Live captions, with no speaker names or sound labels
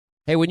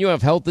Hey, when you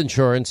have health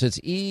insurance, it's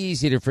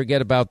easy to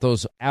forget about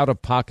those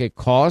out-of-pocket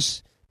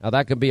costs. Now,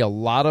 that can be a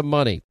lot of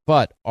money,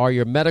 but are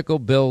your medical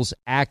bills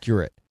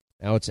accurate?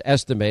 Now, it's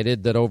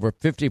estimated that over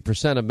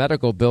 50% of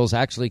medical bills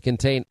actually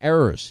contain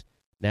errors.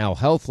 Now,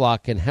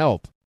 HealthLock can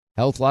help.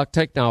 HealthLock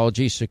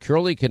technology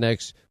securely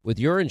connects with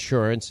your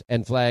insurance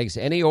and flags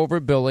any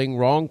overbilling,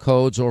 wrong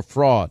codes, or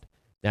fraud.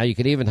 Now, you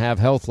can even have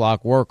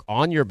HealthLock work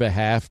on your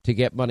behalf to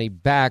get money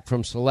back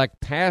from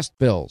select past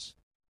bills.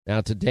 Now,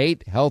 to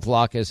date,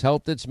 HealthLock has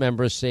helped its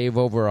members save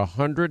over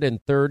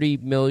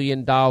 $130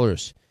 million.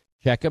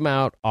 Check them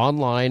out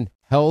online,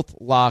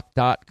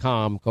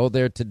 healthlock.com. Go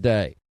there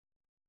today.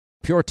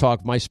 Pure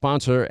Talk, my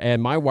sponsor and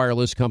my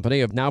wireless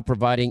company, are now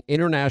providing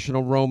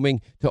international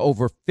roaming to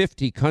over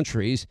 50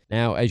 countries.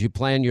 Now, as you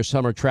plan your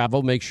summer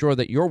travel, make sure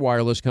that your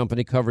wireless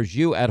company covers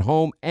you at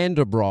home and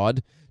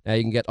abroad. Now,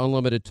 you can get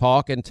unlimited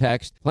talk and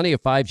text, plenty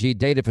of 5G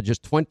data for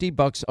just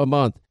 $20 a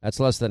month.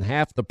 That's less than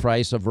half the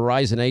price of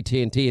Verizon,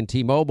 AT&T, and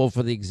T-Mobile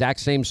for the exact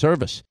same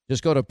service.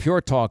 Just go to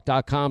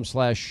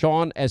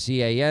puretalk.com/Sean,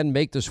 S-E-A-N.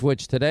 Make the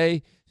switch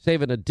today.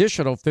 Save an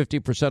additional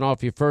 50%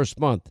 off your first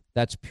month.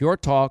 That's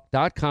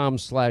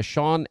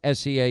puretalk.com/Sean,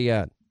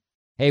 S-E-A-N.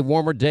 Hey,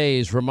 warmer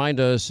days remind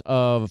us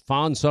of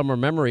fond summer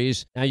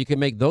memories. Now you can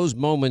make those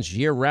moments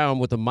year-round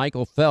with the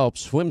Michael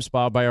Phelps Swim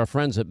Spa by our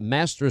friends at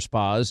Master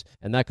Spas,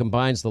 and that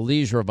combines the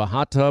leisure of a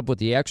hot tub with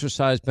the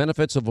exercise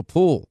benefits of a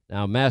pool.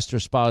 Now, Master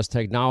Spa's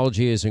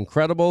technology is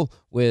incredible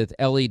with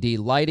LED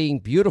lighting,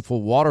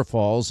 beautiful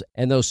waterfalls,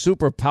 and those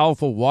super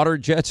powerful water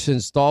jets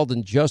installed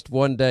in just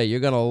one day. You're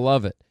going to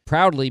love it.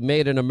 Proudly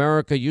made in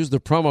America. Use the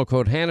promo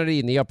code Hannity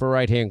in the upper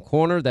right-hand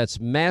corner. That's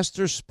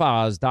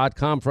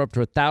masterspas.com for up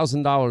to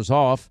 $1,000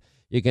 off.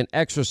 You can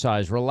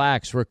exercise,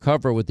 relax,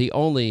 recover with the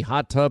only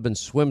hot tub and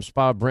swim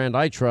spa brand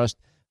I trust,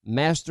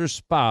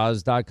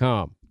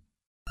 masterspas.com.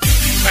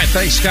 All right,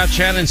 thanks, Scott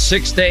Shannon.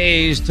 6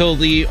 days till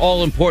the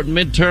all-important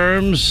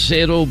midterms.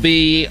 It'll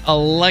be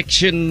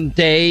Election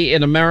Day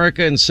in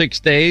America in 6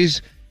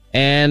 days.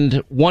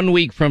 And 1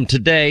 week from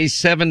today,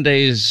 7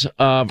 days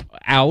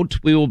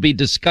out, we will be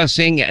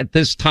discussing at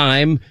this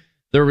time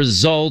the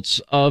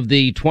results of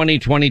the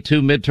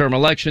 2022 midterm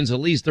elections, at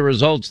least the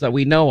results that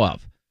we know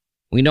of.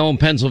 We know in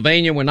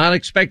Pennsylvania we're not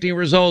expecting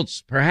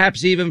results,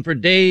 perhaps even for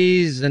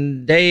days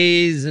and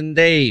days and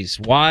days.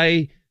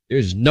 Why?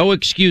 There's no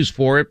excuse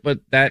for it,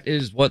 but that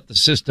is what the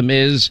system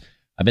is.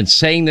 I've been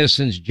saying this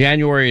since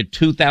January of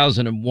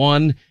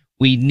 2001.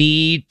 We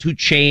need to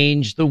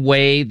change the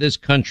way this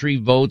country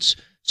votes.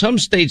 Some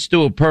states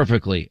do it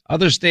perfectly.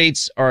 Other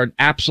states are an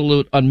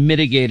absolute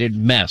unmitigated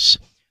mess.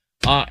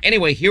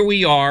 Anyway, here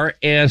we are,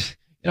 and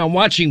I'm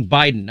watching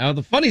Biden. Now,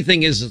 the funny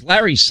thing is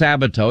Larry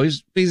Sabato,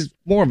 he's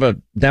more of a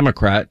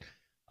Democrat,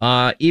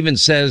 even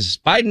says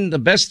Biden, the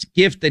best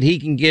gift that he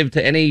can give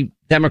to any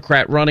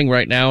Democrat running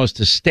right now is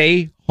to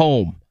stay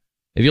home.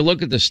 If you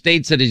look at the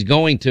states that he's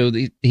going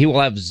to, he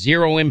will have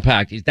zero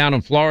impact. He's down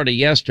in Florida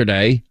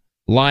yesterday,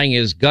 lying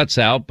his guts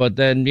out, but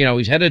then,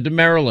 he's headed to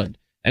Maryland.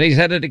 And he's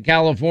headed to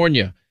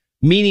California,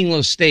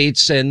 meaningless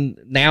states. And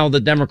now the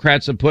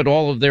Democrats have put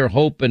all of their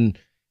hope and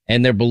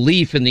their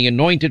belief in the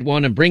anointed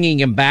one and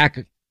bringing him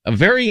back. A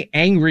very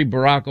angry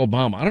Barack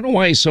Obama. I don't know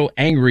why he's so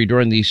angry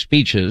during these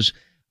speeches.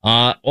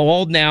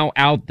 All now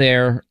out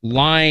there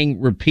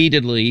lying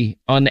repeatedly,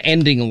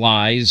 unending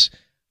lies.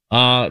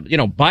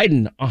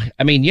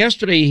 Biden,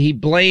 yesterday he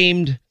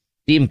blamed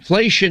the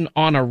inflation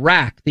on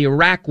Iraq, the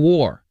Iraq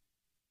war.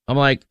 I'm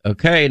like,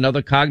 okay,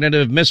 another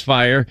cognitive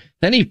misfire.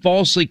 Then he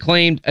falsely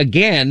claimed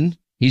again,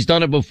 he's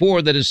done it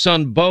before, that his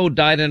son Bo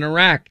died in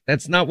Iraq.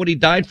 That's not what he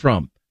died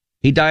from.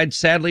 He died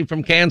sadly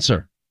from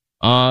cancer.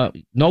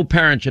 No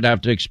parent should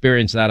have to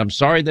experience that. I'm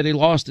sorry that he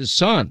lost his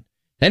son.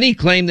 Then he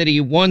claimed that he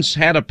once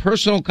had a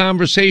personal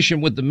conversation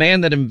with the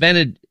man that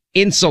invented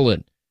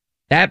insulin.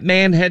 That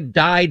man had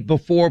died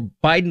before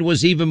Biden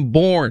was even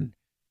born.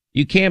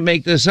 You can't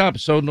make this up.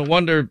 So no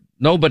wonder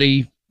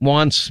nobody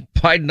wants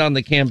Biden on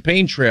the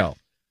campaign trail.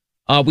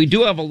 We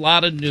do have a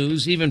lot of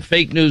news. Even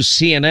fake news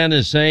CNN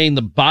is saying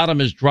the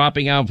bottom is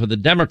dropping out for the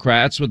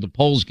Democrats with the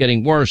polls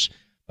getting worse.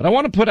 But I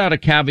want to put out a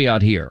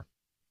caveat here.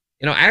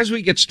 As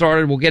we get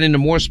started, we'll get into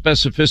more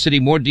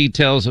specificity, more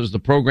details as the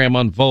program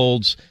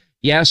unfolds.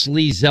 Yes,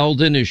 Lee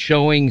Zeldin is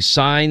showing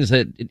signs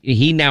that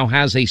he now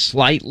has a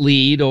slight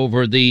lead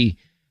over the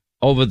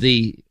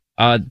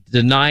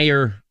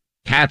denier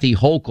Kathy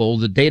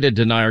Hochul, the data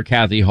denier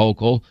Kathy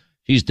Hochul.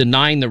 She's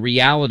denying the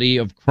reality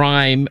of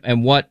crime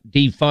and what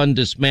defund,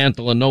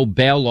 dismantle, and no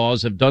bail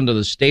laws have done to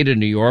the state of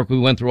New York. We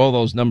went through all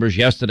those numbers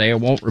yesterday. I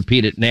won't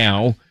repeat it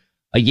now.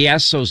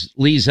 Yes, so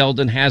Lee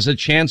Zeldin has a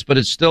chance, but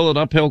it's still an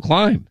uphill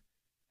climb.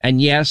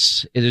 And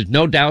yes, it is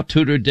no doubt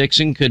Tudor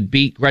Dixon could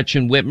beat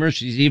Gretchen Whitmer.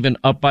 She's even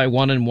up by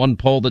one in one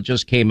poll that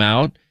just came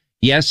out.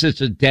 Yes, it's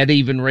a dead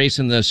even race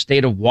in the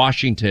state of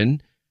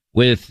Washington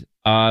with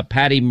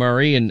Patty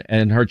Murray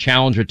and her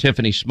challenger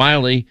Tiffany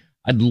Smiley.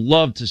 I'd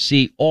love to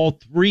see all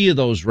three of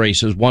those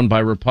races won by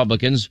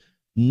Republicans.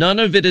 None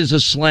of it is a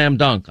slam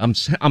dunk.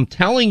 I'm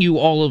telling you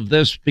all of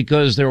this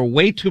because there are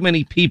way too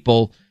many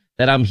people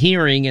that I'm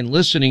hearing and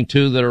listening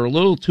to that are a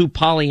little too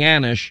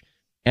Pollyannish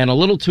and a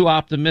little too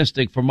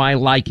optimistic for my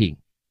liking,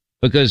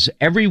 because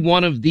every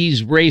one of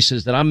these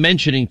races that I'm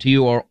mentioning to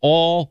you are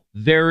all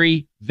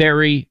very,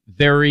 very,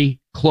 very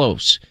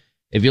close.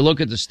 If you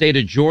look at the state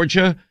of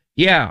Georgia,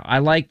 yeah, I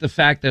like the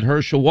fact that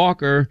Herschel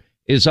Walker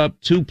is up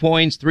 2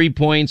 points, 3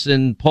 points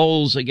in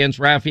polls against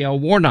Raphael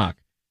Warnock,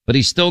 but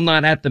he's still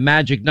not at the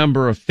magic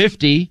number of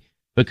 50,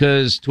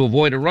 because to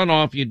avoid a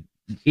runoff,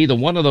 either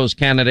one of those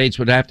candidates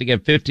would have to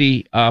get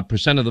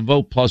 50% of the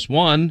vote plus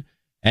one,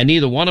 and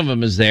neither one of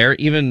them is there.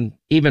 Even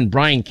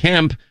Brian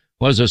Kemp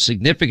was a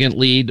significant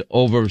lead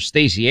over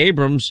Stacey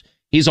Abrams.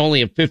 He's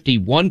only at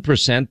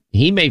 51%.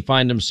 He may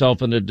find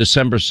himself in a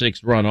December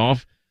 6th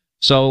runoff.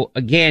 So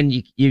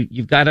again,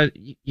 you have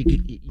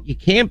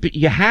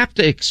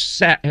to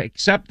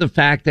accept the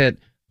fact that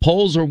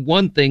polls are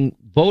one thing,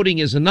 voting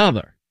is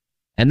another.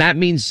 And that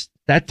means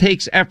that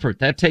takes effort.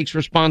 That takes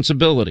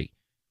responsibility.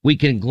 We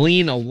can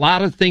glean a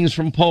lot of things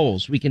from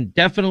polls. We can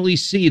definitely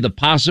see the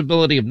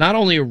possibility of not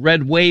only a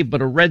red wave,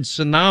 but a red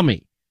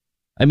tsunami.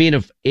 I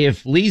mean,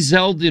 if Lee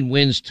Zeldin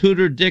wins,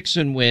 Tudor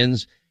Dixon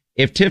wins,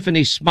 if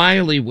Tiffany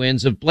Smiley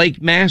wins, if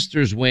Blake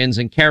Masters wins,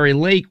 and Kari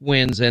Lake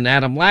wins, and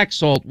Adam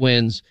Laxalt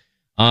wins,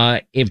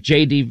 if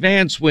J.D.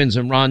 Vance wins,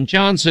 and Ron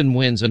Johnson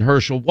wins, and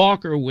Herschel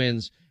Walker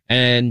wins,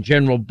 and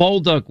General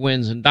Bolduc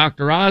wins, and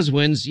Dr. Oz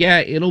wins, yeah,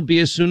 it'll be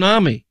a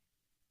tsunami.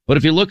 But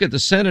if you look at the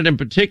Senate in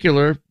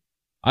particular,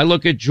 I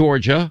look at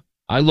Georgia.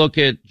 I look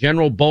at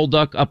General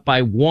Bolduc up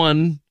by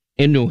 1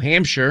 in New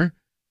Hampshire.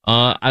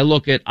 I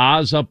look at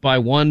Oz up by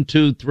 1,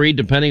 2, 3,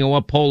 depending on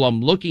what poll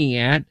I'm looking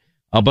at.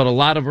 But a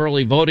lot of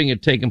early voting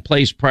had taken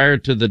place prior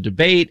to the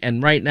debate.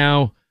 And right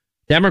now,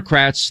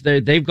 Democrats,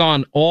 they've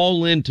gone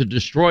all in to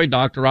destroy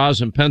Dr.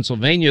 Oz in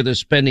Pennsylvania. They're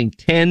spending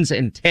tens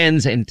and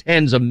tens and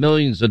tens of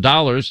millions of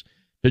dollars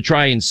to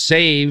try and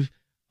save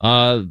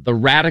the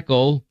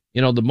radical,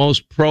 the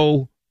most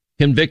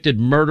convicted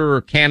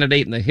murderer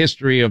candidate in the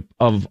history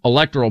of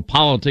electoral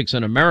politics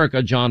in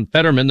America, John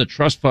Fetterman, the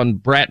trust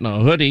fund brat in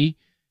a hoodie,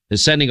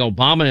 is sending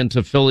Obama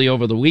into Philly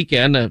over the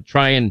weekend to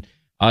try and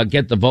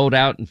get the vote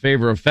out in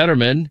favor of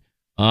Fetterman.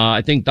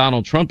 I think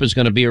Donald Trump is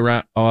going to be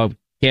around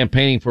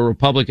campaigning for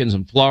Republicans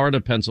in Florida,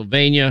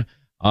 Pennsylvania,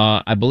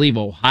 I believe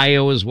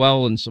Ohio as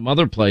well, and some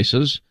other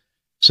places.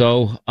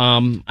 So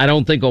I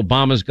don't think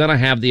Obama's going to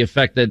have the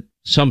effect that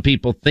some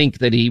people think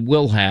that he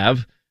will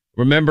have.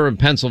 Remember, in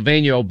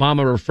Pennsylvania,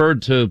 Obama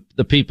referred to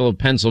the people of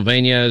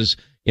Pennsylvania as,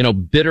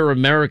 bitter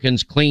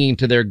Americans clinging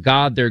to their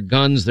God, their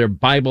guns, their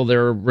Bible,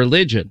 their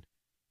religion.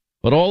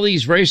 But all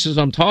these races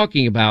I'm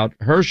talking about,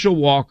 Herschel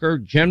Walker,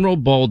 General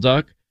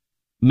Bolduc,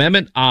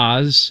 Mehmet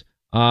Oz,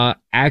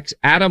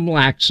 Adam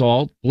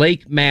Laxalt,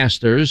 Blake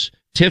Masters,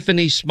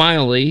 Tiffany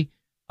Smiley,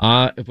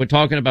 if we're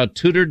talking about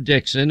Tudor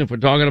Dixon, if we're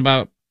talking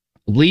about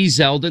Lee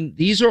Zeldin,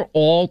 these are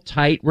all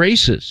tight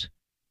races.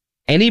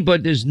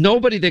 There's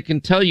nobody that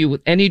can tell you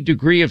with any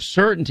degree of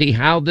certainty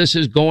how this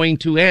is going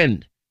to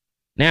end.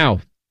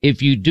 Now,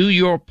 if you do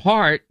your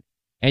part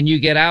and you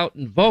get out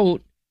and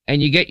vote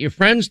and you get your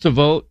friends to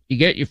vote, you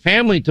get your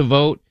family to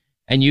vote,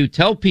 and you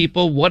tell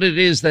people what it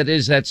is that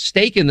is at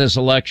stake in this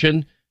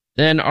election,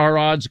 then our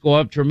odds go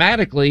up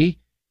dramatically.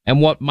 And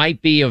what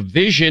might be a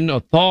vision, a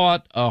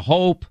thought, a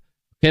hope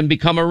can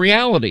become a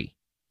reality.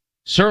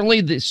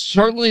 Certainly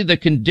the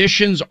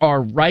conditions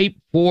are ripe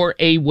for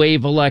a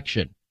wave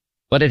election.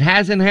 But it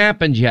hasn't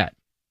happened yet.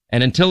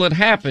 And until it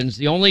happens,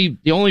 the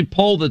only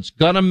poll that's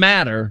gonna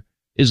matter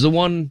is the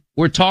one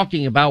we're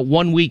talking about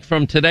 1 week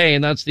from today,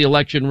 and that's the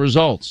election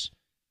results.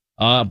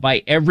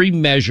 By every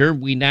measure,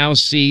 we now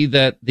see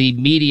that the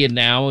media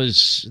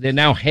they're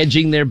now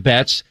hedging their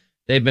bets.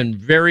 They've been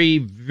very,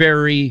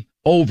 very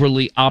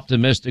overly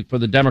optimistic for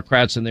the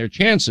Democrats and their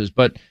chances.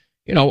 But,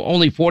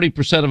 only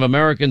 40% of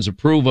Americans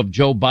approve of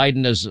Joe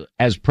Biden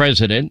as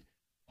president.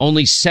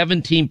 Only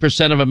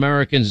 17% of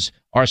Americans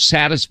are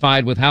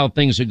satisfied with how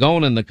things are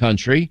going in the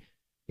country.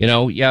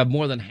 You have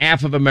more than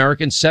half of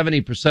Americans,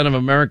 70% of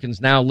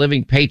Americans now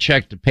living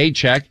paycheck to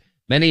paycheck.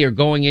 Many are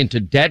going into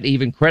debt,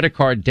 even credit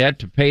card debt,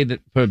 to pay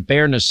for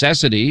bare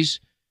necessities.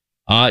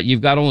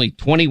 You've got only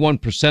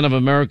 21% of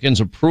Americans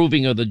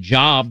approving of the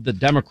job the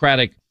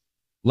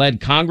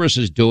Democratic-led Congress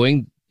is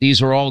doing.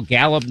 These are all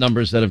Gallup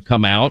numbers that have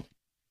come out.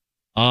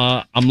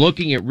 I'm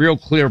looking at Real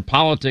Clear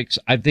Politics.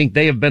 I think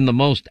they have been the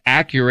most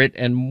accurate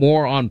and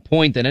more on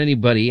point than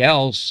anybody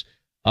else.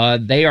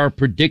 They are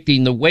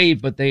predicting the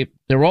wave, but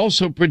they're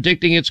also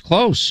predicting it's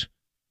close.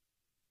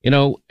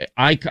 If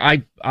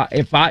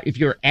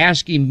you're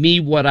asking me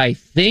what I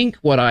think,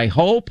 what I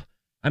hope,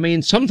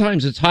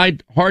 sometimes it's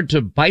hard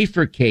to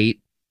bifurcate,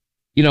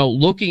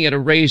 looking at a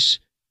race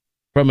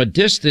from a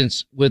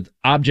distance with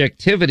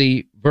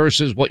objectivity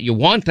versus what you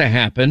want to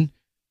happen.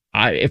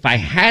 If I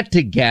had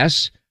to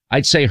guess,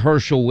 I'd say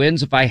Herschel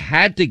wins. If I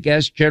had to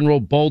guess, General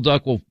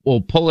Bolduc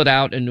will pull it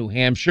out in New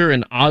Hampshire,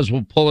 and Oz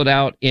will pull it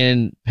out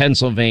in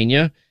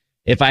Pennsylvania.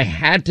 If I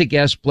had to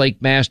guess,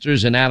 Blake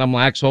Masters and Adam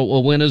Laxalt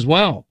will win as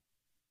well.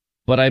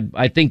 But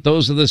I think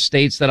those are the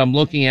states that I'm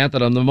looking at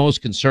that I'm the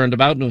most concerned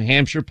about: New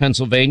Hampshire,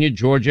 Pennsylvania,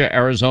 Georgia,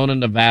 Arizona,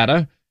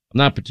 Nevada. I'm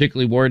not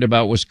particularly worried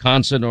about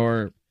Wisconsin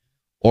or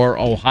or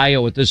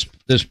Ohio at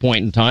this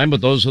point in time,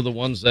 but those are the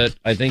ones that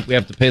I think we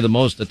have to pay the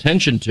most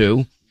attention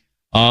to.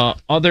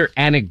 Other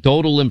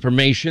anecdotal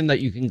information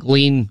that you can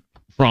glean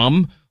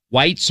from: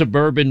 white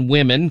suburban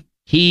women,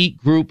 key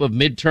group of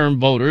midterm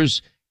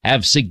voters,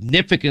 have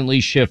significantly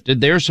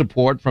shifted their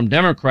support from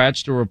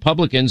Democrats to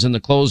Republicans in the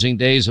closing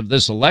days of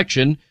this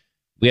election.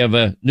 We have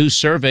a new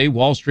survey,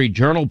 Wall Street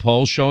Journal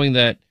poll, showing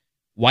that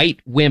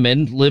white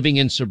women living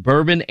in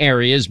suburban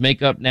areas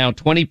make up now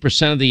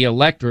 20% of the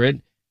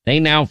electorate. They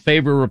now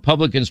favor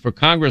Republicans for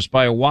Congress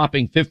by a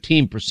whopping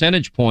 15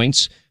 percentage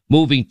points,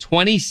 moving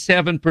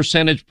 27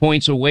 percentage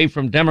points away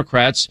from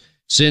Democrats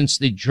since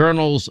the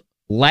Journal's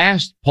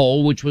last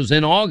poll, which was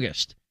in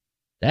August.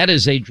 That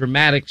is a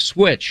dramatic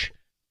switch.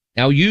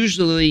 Now,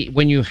 usually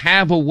when you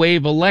have a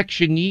wave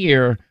election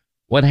year,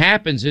 what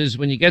happens is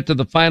when you get to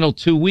the final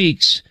 2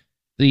 weeks,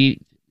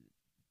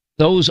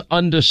 those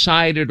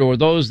undecided or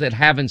those that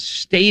haven't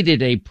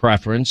stated a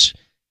preference,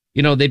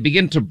 they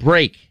begin to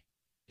break.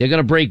 They're going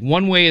to break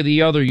one way or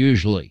the other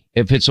usually.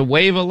 If it's a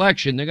wave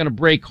election, they're going to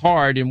break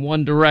hard in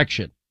one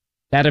direction.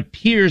 That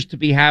appears to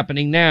be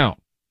happening now.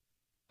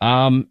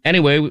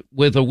 Anyway,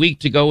 with a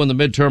week to go in the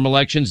midterm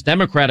elections,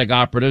 Democratic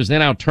operatives, they're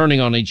now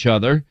turning on each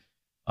other.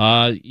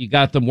 You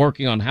got them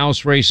working on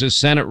House races,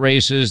 Senate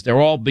races. They're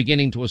all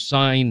beginning to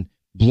assign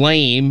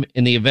blame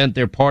in the event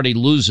their party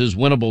loses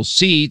winnable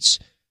seats.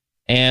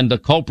 And the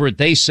culprit,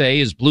 they say,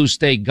 is blue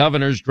state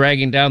governors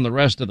dragging down the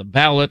rest of the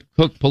ballot.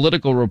 Cook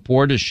Political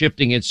Report is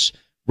shifting its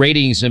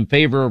ratings in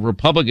favor of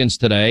Republicans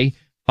today.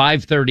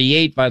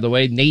 538, by the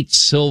way, Nate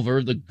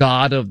Silver, the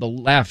god of the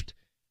left,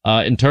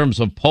 in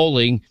terms of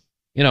polling.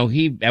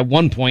 He at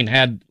one point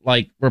had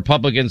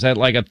Republicans had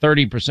a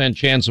 30%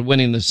 chance of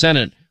winning the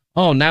Senate.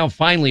 Oh, now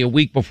finally a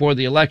week before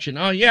the election.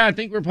 Oh, yeah, I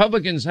think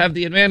Republicans have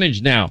the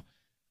advantage now.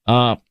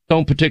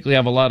 Don't particularly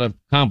have a lot of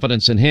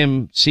confidence in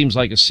him. Seems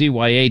like a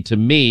CYA to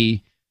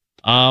me.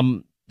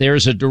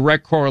 There's a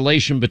direct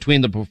correlation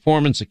between the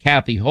performance of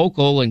Kathy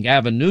Hochul and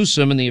Gavin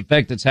Newsom and the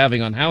effect it's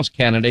having on House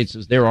candidates,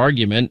 is their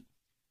argument.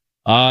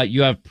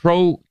 You have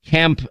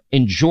pro-Kemp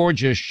in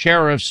Georgia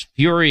sheriffs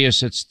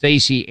furious at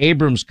Stacey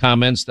Abrams'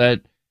 comments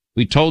that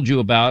we told you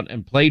about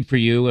and played for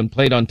you and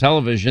played on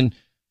television.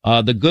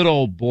 The good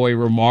old boy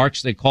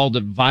remarks, they called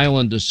it vile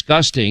and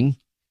disgusting.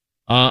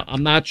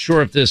 I'm not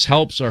sure if this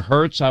helps or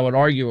hurts. I would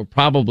argue it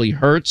probably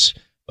hurts.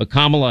 But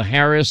Kamala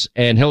Harris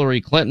and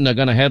Hillary Clinton are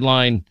going to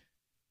headline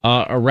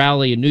a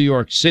rally in New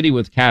York City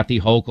with Kathy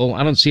Hochul.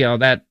 I don't see how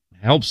that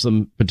helps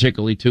them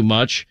particularly too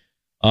much.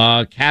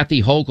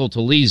 Kathy Hochul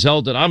to Lee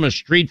Zeldin, I'm a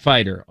street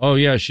fighter. Oh,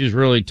 yeah, she's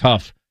really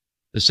tough.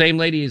 The same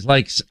lady is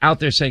out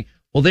there saying,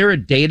 well, there are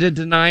data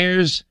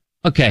deniers.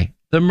 Okay,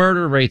 the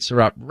murder rates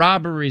are up.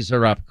 Robberies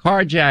are up.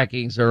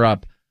 Carjackings are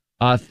up.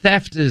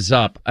 Theft is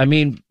up. I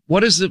mean,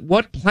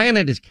 what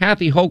planet is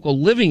Kathy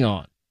Hochul living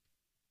on?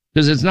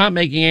 Because it's not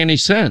making any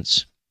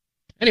sense.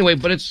 Anyway,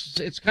 but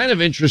it's kind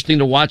of interesting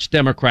to watch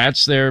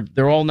Democrats.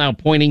 They're all now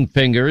pointing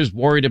fingers,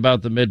 worried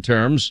about the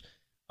midterms,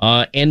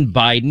 and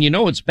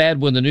Biden. It's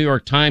bad when the New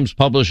York Times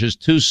publishes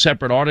two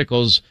separate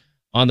articles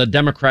on the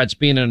Democrats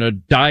being in a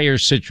dire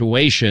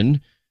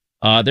situation.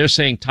 They're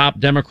saying top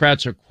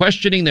Democrats are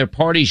questioning their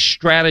party's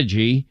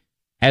strategy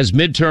as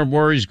midterm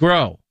worries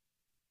grow.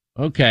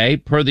 Okay,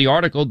 per the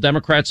article,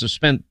 Democrats have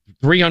spent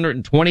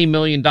 $320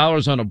 million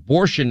on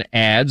abortion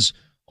ads,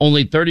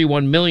 only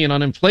 $31 million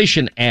on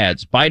inflation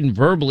ads. Biden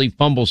verbally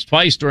fumbles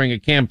twice during a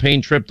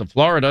campaign trip to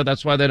Florida.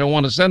 That's why they don't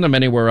want to send him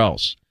anywhere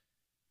else.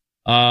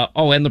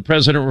 And the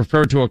president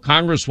referred to a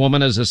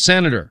congresswoman as a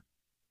senator,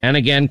 and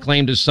again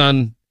claimed his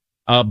son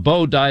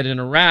Bo died in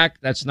Iraq.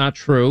 That's not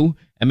true,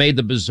 and made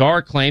the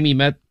bizarre claim he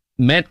met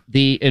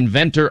the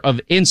inventor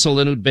of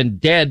insulin who'd been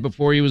dead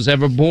before he was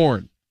ever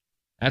born.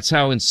 That's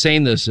how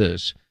insane this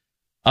is.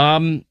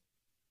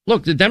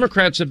 Look, the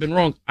Democrats have been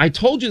wrong. I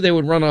told you they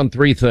would run on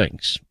three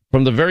things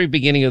from the very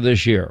beginning of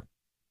this year.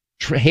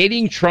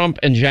 Hating Trump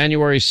and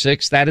January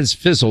 6th, that has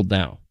fizzled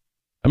now.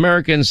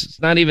 Americans, it's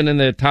not even in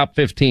the top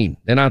 15.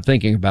 They're not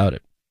thinking about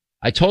it.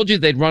 I told you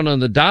they'd run on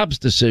the Dobbs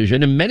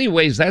decision. In many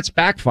ways, that's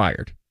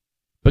backfired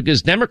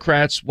because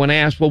Democrats, when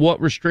asked, well,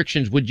 what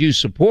restrictions would you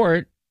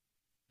support?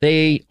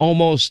 They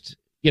almost,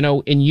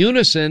 in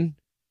unison,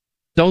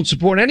 don't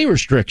support any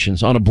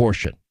restrictions on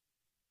abortion.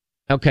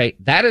 Okay,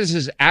 that is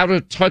as out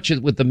of touch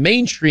with the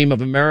mainstream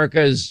of America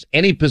as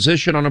any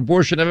position on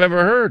abortion I've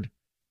ever heard.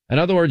 In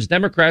other words,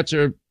 Democrats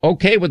are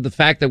okay with the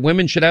fact that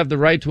women should have the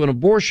right to an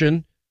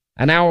abortion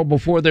an hour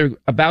before they're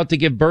about to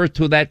give birth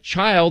to that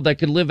child that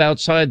could live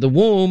outside the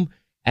womb,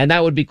 and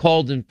that would be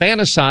called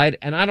infanticide.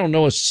 And I don't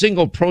know a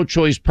single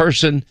pro-choice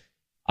person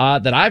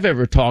that I've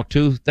ever talked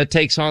to that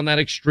takes on that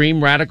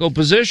extreme radical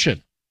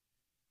position.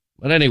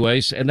 But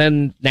anyways, and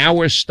then now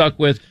we're stuck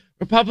with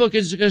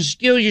Republicans are going to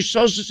steal your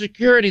Social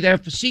Security. They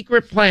have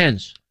secret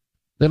plans.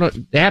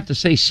 They have to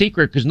say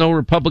secret because no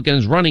Republican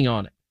is running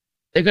on it.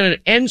 They're going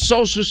to end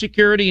Social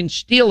Security and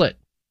steal it.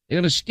 They're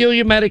going to steal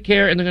your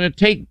Medicare, and they're going to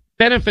take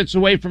benefits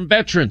away from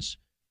veterans.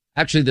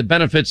 Actually, the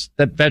benefits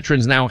that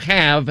veterans now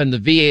have and the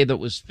VA that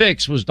was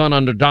fixed was done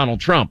under Donald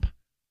Trump.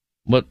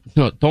 but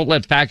don't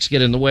let facts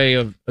get in the way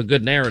of a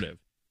good narrative.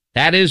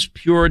 That is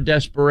pure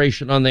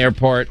desperation on their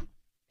part.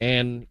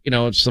 And,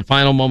 it's the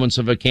final moments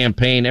of a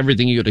campaign,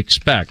 everything you'd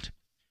expect.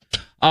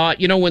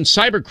 When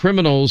cyber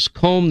criminals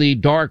comb the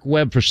dark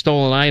web for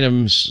stolen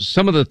items,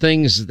 some of the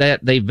things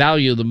that they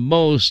value the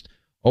most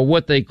are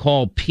what they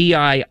call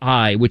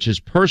PII, which is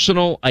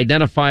personal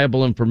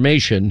identifiable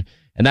information.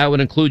 And that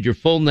would include your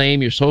full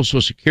name, your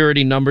social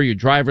security number, your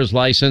driver's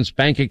license,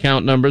 bank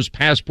account numbers,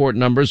 passport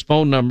numbers,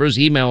 phone numbers,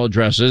 email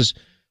addresses.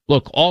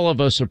 Look, all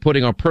of us are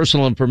putting our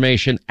personal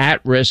information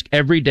at risk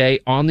every day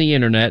on the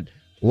internet.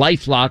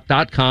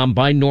 LifeLock.com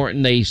by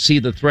Norton. They see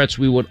the threats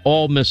we would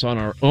all miss on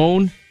our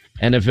own.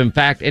 And if, in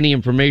fact, any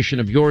information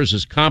of yours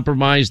is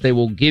compromised, they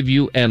will give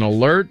you an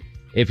alert.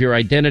 If your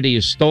identity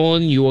is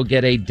stolen, you will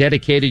get a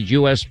dedicated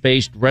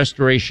U.S.-based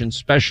restoration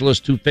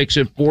specialist to fix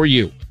it for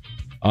you.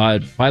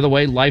 By the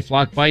way,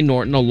 LifeLock by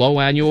Norton, a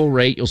low annual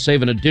rate. You'll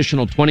save an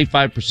additional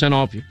 25%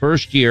 off your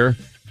first year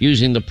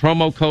using the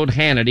promo code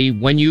Hannity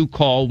when you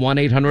call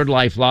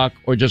 1-800-LifeLock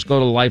or just go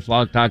to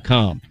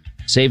LifeLock.com.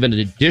 Save an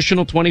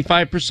additional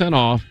 25%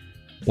 off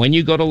when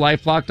you go to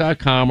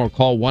LifeLock.com or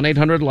call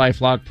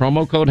 1-800-LifeLock,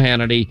 promo code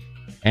Hannity,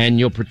 and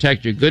you'll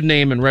protect your good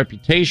name and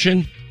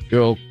reputation.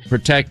 You'll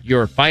protect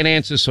your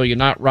finances so you're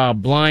not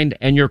robbed blind,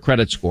 and your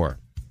credit score.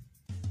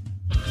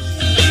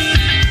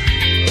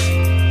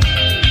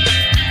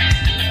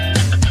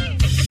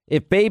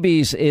 If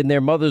babies in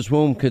their mother's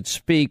womb could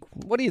speak,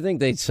 what do you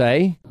think they'd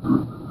say?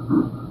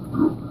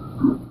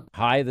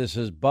 Hi, this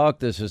is Buck,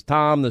 this is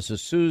Tom, this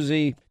is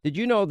Susie. Did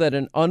you know that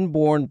an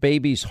unborn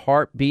baby's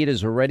heartbeat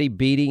is already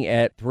beating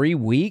at 3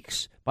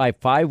 weeks? By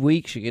 5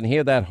 weeks, you can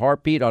hear that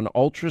heartbeat on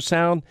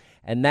ultrasound,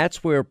 and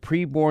that's where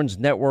Preborn's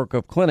network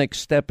of clinics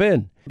step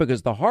in,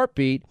 because the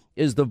heartbeat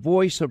is the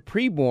voice of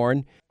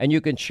preborn, and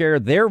you can share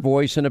their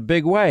voice in a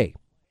big way.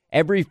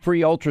 Every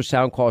free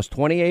ultrasound costs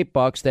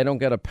 $28. They don't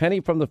get a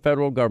penny from the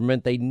federal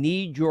government. They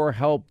need your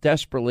help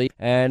desperately,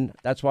 and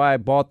that's why I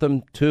bought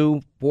them 2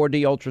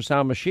 4D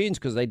ultrasound machines,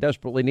 because they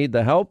desperately need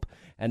the help,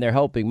 and they're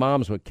helping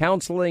moms with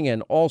counseling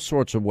and all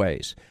sorts of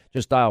ways.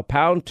 Just dial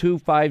pound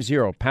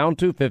 250, pound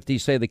 250,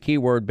 say the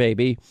keyword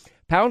baby,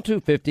 pound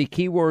 250,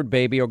 keyword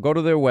baby, or go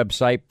to their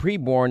website,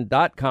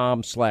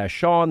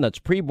 preborn.com/Sean. That's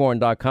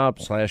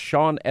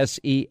preborn.com/Sean,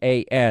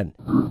 SEAN.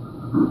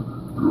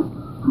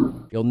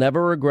 You'll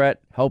never regret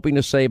helping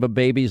to save a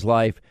baby's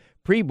life.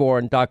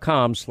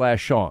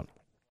 Preborn.com/Sean.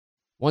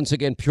 Once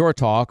again, Pure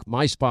Talk,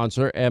 my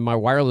sponsor and my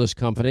wireless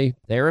company,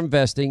 they're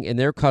investing in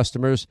their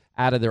customers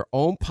out of their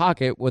own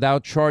pocket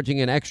without charging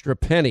an extra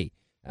penny.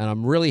 And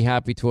I'm really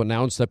happy to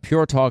announce that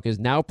Pure Talk is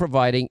now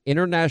providing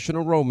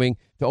international roaming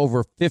to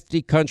over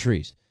 50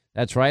 countries.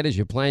 That's right. As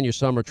you plan your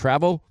summer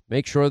travel,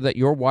 make sure that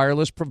your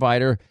wireless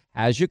provider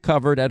has you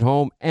covered at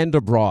home and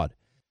abroad.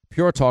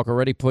 Pure Talk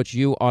already puts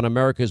you on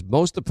America's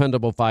most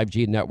dependable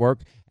 5G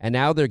network, and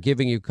now they're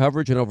giving you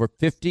coverage in over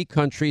 50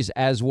 countries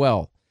as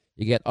well.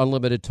 You get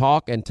unlimited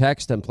talk and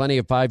text and plenty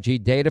of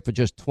 5G data for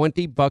just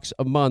 $20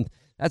 a month.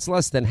 That's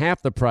less than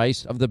half the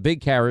price of the big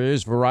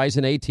carriers,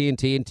 Verizon,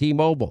 AT&T, and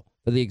T-Mobile,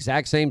 for the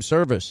exact same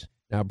service.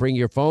 Now bring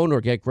your phone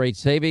or get great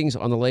savings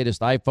on the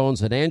latest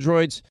iPhones and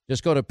Androids.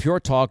 Just go to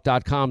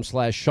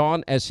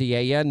puretalk.com/Sean,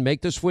 SEAN.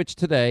 Make the switch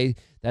today.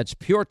 That's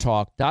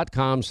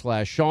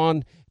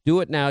puretalk.com/Sean. Do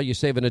it now. You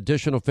save an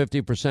additional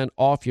 50%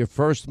 off your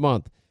first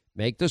month.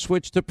 Make the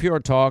switch to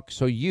Pure Talk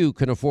so you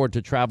can afford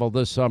to travel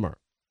this summer.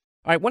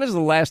 All right, when is the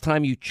last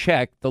time you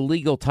checked the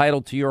legal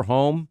title to your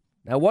home?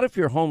 Now, what if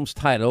your home's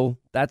title,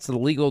 that's the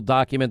legal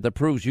document that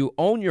proves you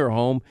own your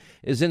home,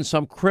 is in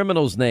some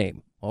criminal's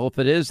name? Well, if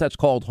it is, that's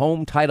called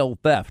home title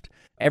theft.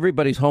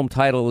 Everybody's home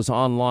title is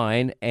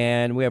online,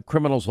 and we have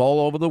criminals all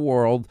over the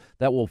world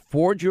that will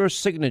forge your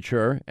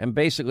signature, and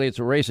basically it's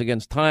a race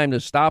against time to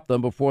stop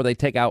them before they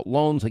take out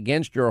loans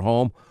against your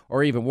home,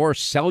 or even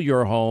worse, sell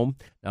your home.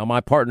 Now,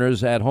 my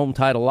partners at Home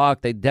Title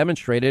Lock, they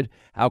demonstrated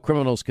how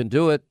criminals can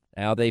do it.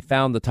 Now, they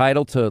found the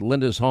title to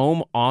Linda's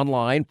home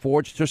online,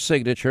 forged her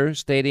signature,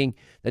 stating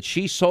that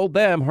she sold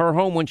them her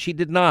home when she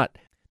did not.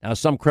 Now,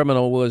 some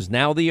criminal was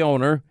now the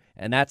owner,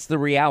 and that's the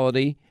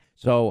reality.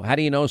 So how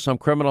do you know some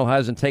criminal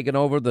hasn't taken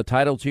over the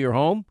title to your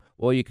home?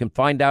 Well, you can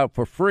find out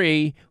for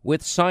free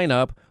with sign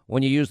up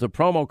when you use the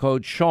promo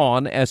code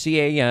Sean,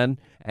 SEAN,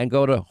 and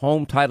go to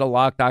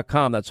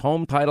HomeTitleLock.com. That's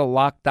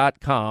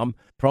HomeTitleLock.com,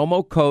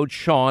 promo code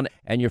Sean,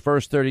 and your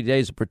first 30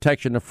 days of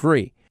protection are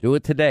free. Do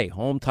it today.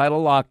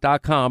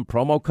 HomeTitleLock.com,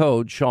 promo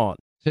code Sean.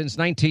 Since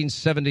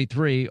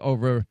 1973,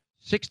 over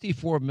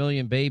 64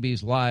 million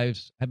babies'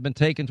 lives have been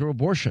taken through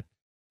abortion.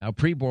 Now,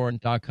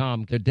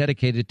 Preborn.com, they're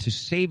dedicated to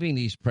saving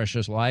these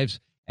precious lives,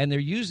 and they're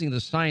using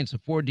the science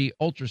of 4D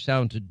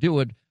ultrasound to do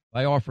it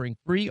by offering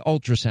free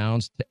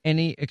ultrasounds to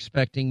any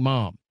expecting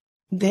mom.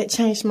 That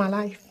changed my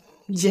life,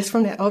 just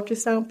from that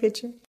ultrasound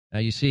picture. Now,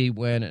 you see,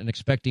 when an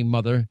expecting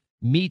mother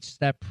meets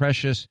that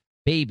precious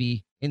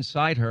baby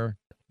inside her,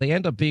 they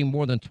end up being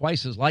more than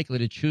twice as likely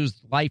to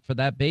choose life for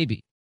that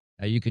baby.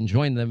 Now, you can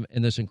join them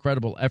in this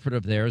incredible effort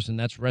of theirs, and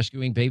that's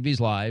rescuing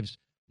babies' lives.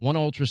 One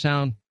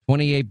ultrasound,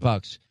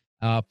 $28.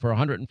 For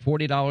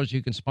 $140,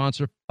 you can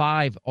sponsor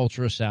 5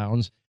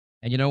 ultrasounds.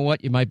 And you know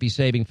what? You might be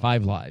saving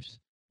 5 lives.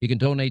 You can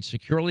donate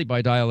securely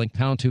by dialing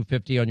pound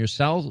 250 on your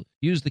cell.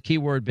 Use the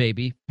keyword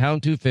baby,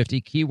 pound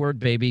 250, keyword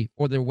baby,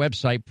 or their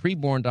website,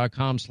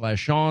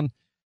 preborn.com/Sean.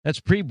 That's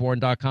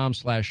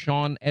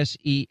preborn.com/Sean,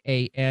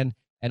 SEAN.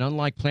 And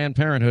unlike Planned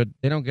Parenthood,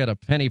 they don't get a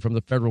penny from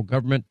the federal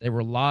government. They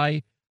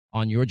rely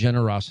on your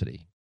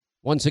generosity.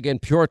 Once again,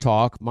 Pure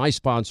Talk, my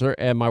sponsor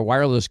and my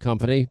wireless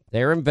company,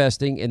 they're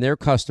investing in their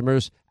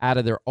customers out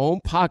of their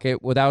own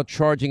pocket without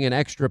charging an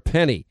extra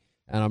penny.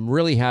 And I'm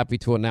really happy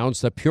to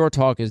announce that Pure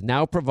Talk is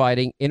now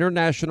providing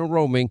international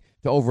roaming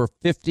to over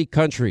 50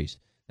 countries.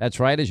 That's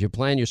right. As you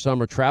plan your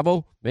summer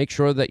travel, make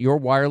sure that your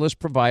wireless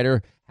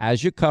provider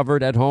has you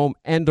covered at home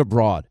and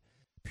abroad.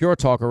 Pure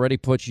Talk already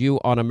puts you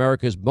on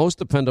America's most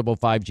dependable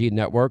 5G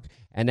network,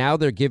 and now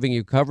they're giving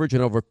you coverage in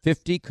over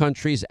 50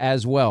 countries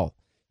as well.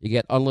 You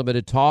get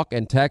unlimited talk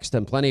and text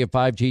and plenty of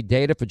 5G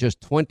data for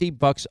just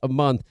 $20 a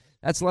month.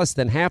 That's less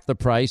than half the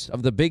price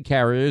of the big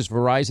carriers,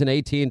 Verizon,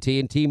 AT&T,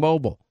 and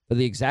T-Mobile, for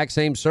the exact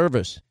same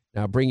service.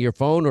 Now bring your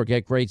phone or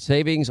get great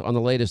savings on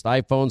the latest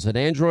iPhones and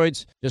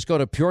Androids. Just go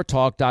to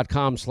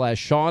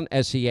puretalk.com/Sean,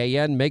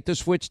 SEAN. Make the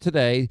switch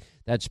today.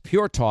 That's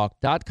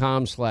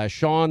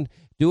puretalk.com/Sean.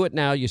 Do it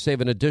now. You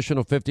save an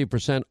additional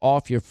 50%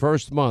 off your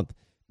first month.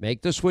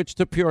 Make the switch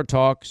to Pure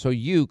Talk so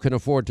you can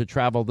afford to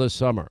travel this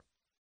summer.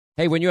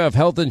 Hey, when you have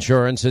health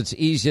insurance, it's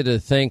easy to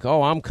think,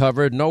 oh, I'm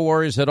covered, no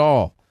worries at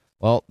all.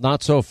 Well,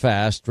 not so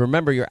fast.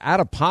 Remember, your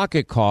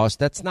out-of-pocket cost,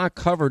 that's not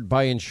covered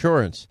by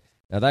insurance.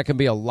 Now, that can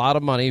be a lot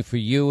of money for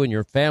you and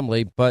your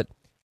family, but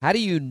how do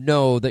you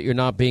know that you're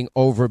not being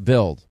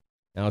overbilled?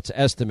 Now, it's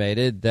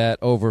estimated that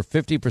over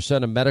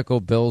 50% of medical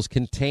bills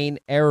contain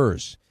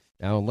errors.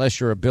 Now, unless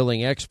you're a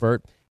billing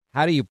expert,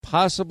 how do you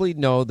possibly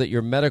know that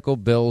your medical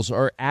bills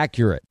are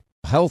accurate?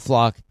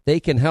 HealthLock, they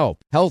can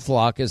help.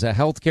 HealthLock is a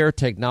healthcare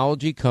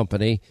technology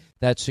company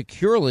that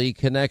securely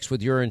connects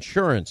with your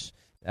insurance.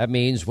 That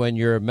means when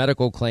your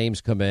medical claims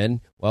come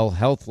in, well,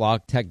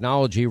 HealthLock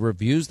technology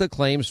reviews the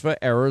claims for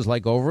errors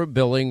like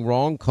overbilling,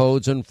 wrong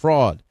codes, and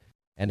fraud.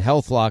 And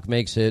HealthLock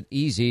makes it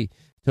easy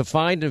to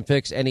find and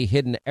fix any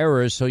hidden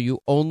errors so you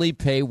only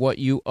pay what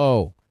you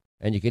owe.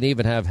 And you can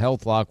even have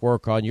HealthLock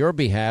work on your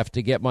behalf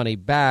to get money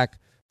back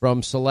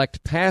from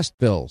select past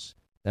bills.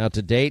 Now,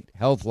 to date,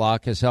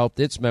 HealthLock has helped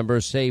its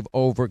members save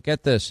over,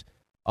 get this,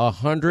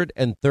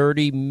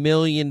 $130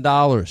 million.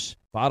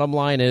 Bottom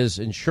line is,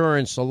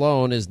 insurance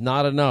alone is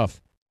not enough.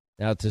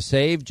 Now, to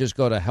save, just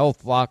go to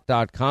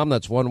healthlock.com.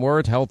 That's one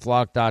word,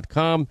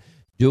 healthlock.com.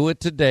 Do it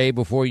today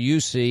before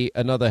you see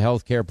another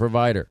healthcare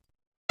provider.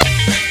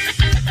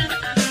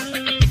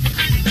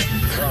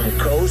 From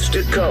coast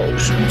to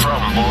coast,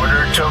 from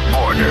border to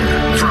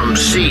border, from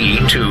sea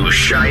to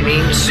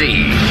shining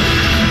sea.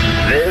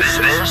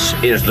 This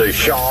is the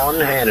Sean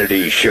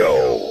Hannity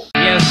Show.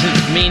 Yes,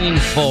 it's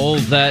meaningful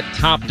that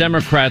top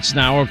Democrats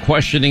now are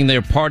questioning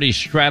their party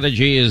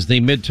strategy as the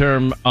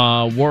midterm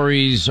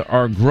worries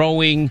are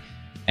growing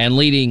and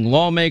leading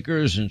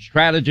lawmakers and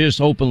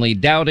strategists openly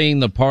doubting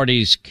the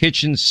party's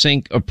kitchen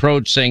sink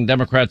approach, saying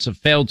Democrats have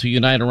failed to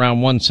unite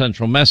around one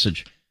central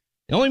message.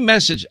 The only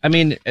message, I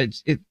mean,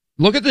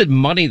 look at the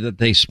money that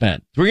they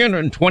spent.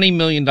 $320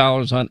 million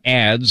on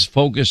ads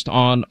focused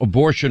on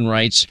abortion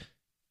rights,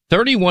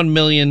 $31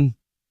 million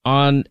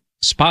on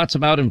spots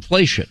about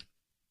inflation,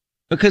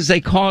 because they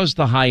caused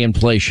the high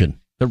inflation,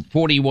 the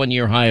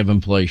 41-year high of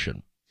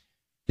inflation.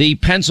 The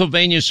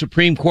Pennsylvania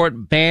Supreme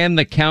Court banned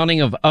the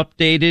counting of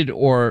undated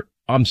or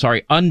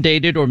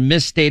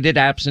misstated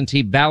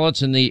absentee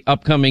ballots in the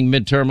upcoming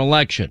midterm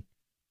election.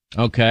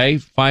 Okay,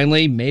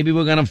 finally, maybe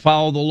we're going to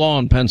follow the law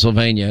in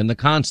Pennsylvania and the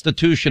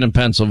Constitution in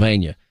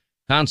Pennsylvania.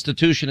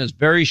 Constitution has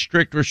very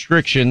strict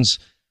restrictions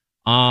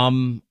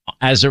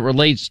as it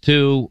relates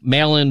to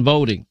mail-in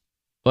voting.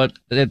 But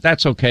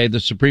that's okay. The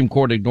Supreme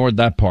Court ignored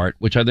that part,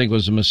 which I think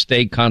was a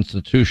mistake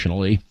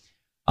constitutionally.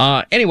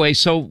 Anyway,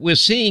 so we're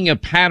seeing a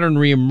pattern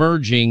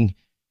reemerging.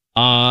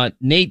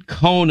 Nate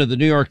Cohn of the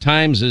New York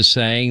Times is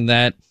saying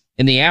that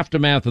in the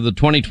aftermath of the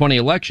 2020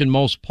 election,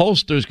 most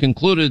pollsters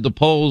concluded the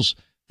polls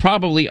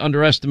probably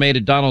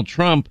underestimated Donald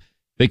Trump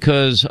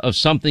because of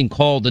something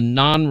called a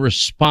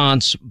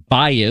non-response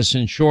bias.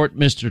 In short,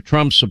 Mr.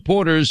 Trump's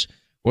supporters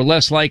were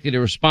less likely to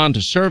respond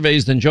to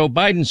surveys than Joe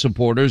Biden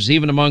supporters,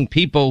 even among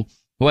people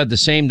who had the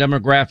same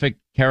demographic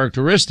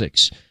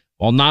characteristics.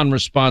 While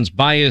non-response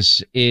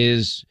bias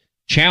is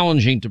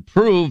challenging to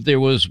prove, there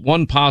was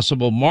one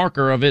possible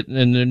marker of it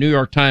in the New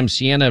York Times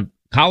Siena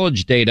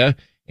College data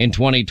in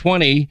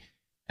 2020.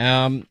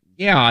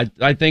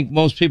 I think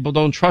most people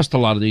don't trust a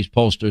lot of these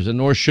pollsters, and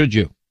nor should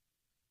you.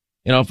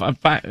 You know,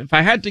 if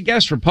I had to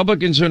guess,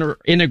 Republicans are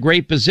in a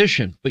great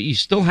position, but you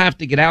still have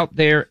to get out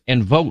there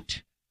and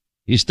vote.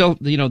 You still,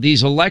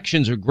 these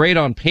elections are great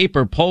on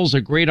paper. Polls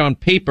are great on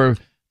paper,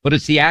 but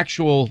it's the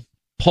actual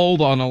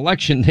poll on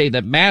election day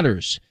that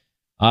matters.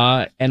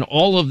 And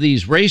all of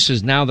these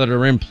races now that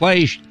are in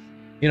place,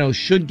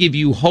 should give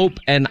you hope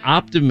and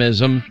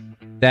optimism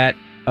that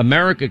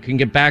America can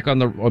get back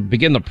or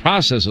begin the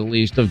process, at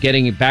least, of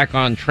getting it back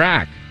on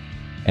track.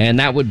 And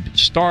that would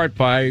start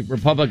by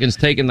Republicans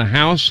taking the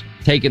House,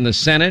 taking the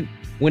Senate,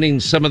 winning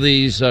some of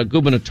these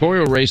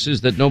gubernatorial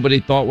races that nobody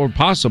thought were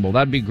possible.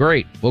 That'd be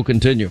great. We'll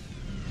continue.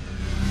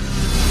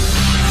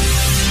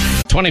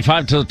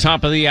 25 to the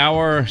top of the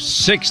hour,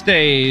 6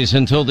 days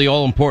until the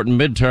all-important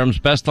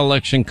midterms. Best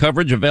election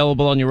coverage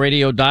available on your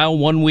radio dial.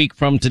 1 week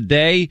from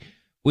today,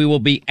 we will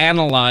be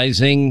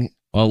analyzing,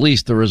 well, at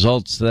least the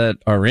results that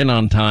are in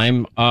on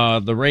time,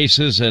 the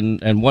races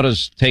and what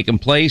has taken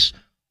place.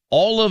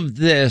 All of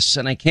this,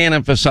 and I can't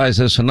emphasize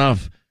this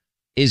enough,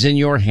 is in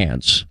your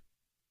hands.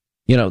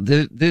 You know,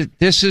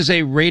 this is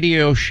a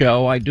radio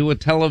show. I do a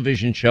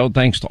television show,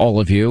 thanks to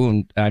all of you,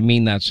 and I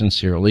mean that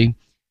sincerely.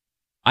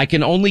 I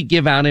can only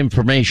give out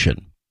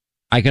information.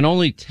 I can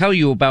only tell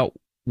you about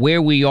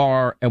where we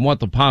are and what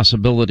the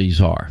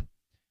possibilities are.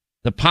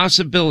 The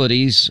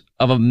possibilities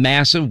of a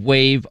massive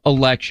wave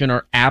election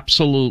are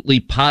absolutely,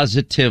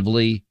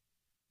 positively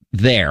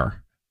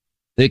there.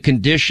 The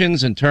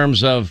conditions in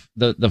terms of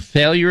the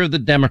failure of the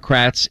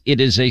Democrats,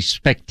 it is a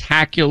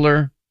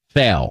spectacular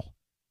fail.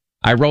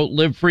 I wrote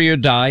Live Free or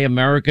Die,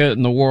 America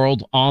and the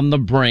World on the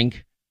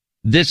Brink.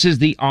 This is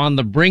the on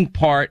the brink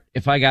part.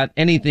 If I got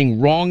anything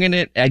wrong in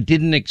it, I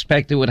didn't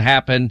expect it would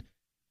happen.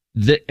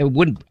 I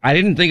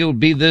didn't think it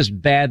would be this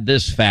bad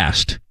this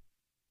fast.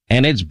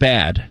 And it's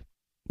bad.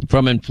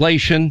 From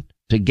inflation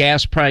to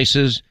gas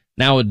prices,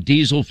 now a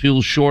diesel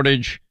fuel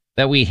shortage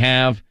that we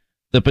have,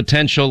 the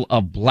potential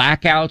of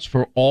blackouts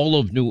for all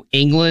of New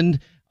England,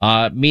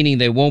 meaning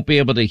they won't be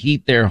able to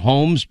heat their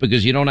homes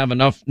because you don't have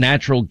enough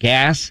natural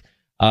gas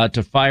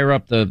to fire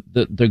up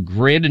the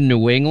grid in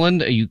New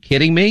England. Are you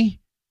kidding me?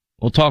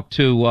 We'll talk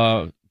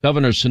to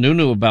Governor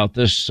Sununu about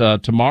this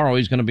tomorrow.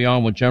 He's going to be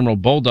on with General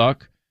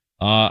Bolduc.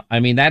 I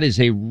mean, that is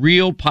a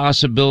real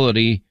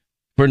possibility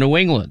for New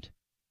England.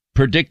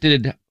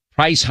 Predicted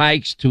price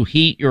hikes to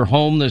heat your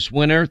home this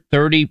winter,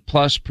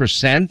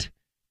 30+%.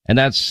 And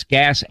that's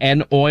gas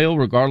and oil,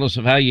 regardless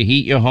of how you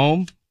heat your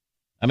home.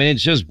 I mean,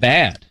 it's just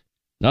bad.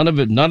 None of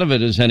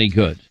it is any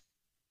good.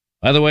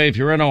 By the way, if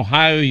you're in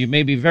Ohio, you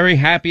may be very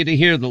happy to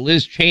hear that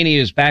Liz Cheney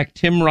has backed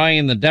Tim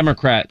Ryan, the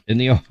Democrat, in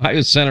the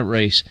Ohio Senate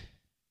race.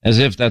 As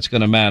if that's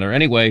going to matter.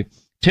 Anyway,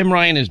 Tim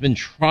Ryan has been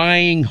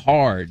trying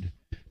hard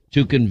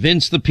to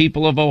convince the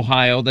people of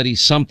Ohio that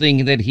he's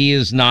something that he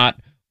is not,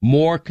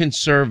 more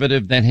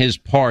conservative than his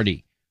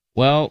party.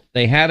 Well,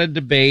 they had a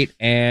debate,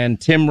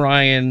 and Tim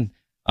Ryan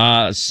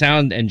and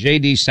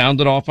JD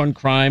sounded off on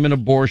crime and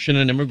abortion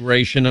and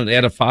immigration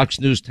at a Fox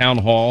News town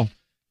hall.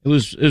 It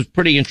was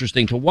pretty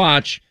interesting to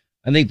watch.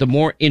 I think the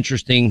more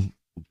interesting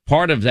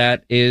part of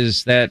that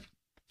is that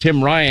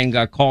Tim Ryan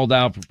got called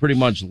out for pretty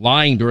much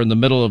lying during the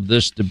middle of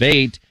this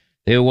debate.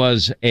 There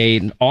was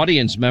an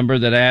audience member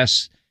that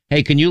asked,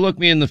 hey, can you look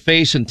me in the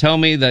face and tell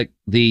me that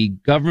the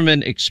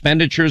government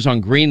expenditures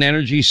on green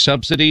energy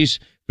subsidies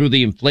through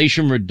the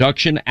Inflation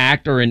Reduction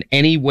Act are in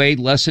any way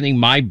lessening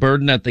my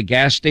burden at the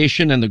gas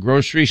station and the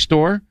grocery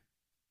store?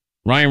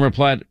 Ryan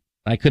replied,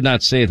 I could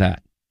not say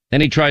that.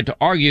 Then he tried to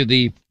argue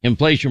the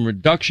Inflation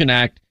Reduction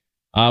Act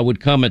would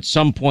come at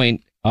some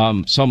point,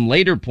 some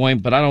later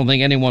point, but I don't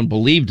think anyone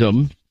believed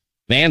him.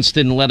 Vance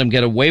didn't let him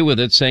get away with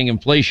it, saying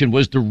inflation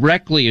was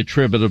directly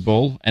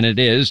attributable, and it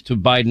is, to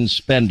Biden's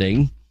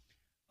spending.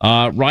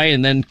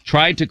 Ryan then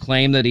tried to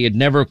claim that he had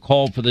never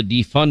called for the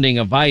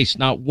defunding of ICE,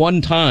 not one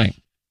time.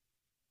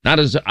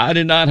 I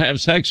did not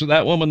have sex with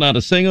that woman, not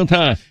a single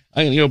time.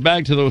 I can go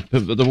back to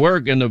the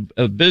work and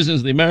the business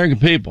of the American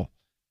people.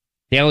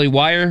 Daily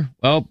Wire,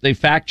 well, they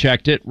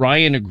fact-checked it.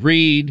 Ryan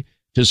agreed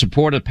to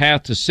support a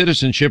path to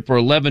citizenship for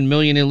 11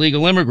 million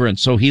illegal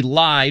immigrants. So he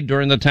lied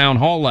during the town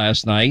hall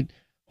last night,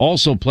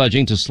 also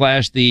pledging to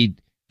slash the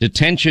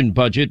detention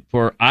budget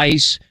for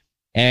ICE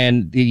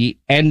and the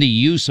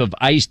use of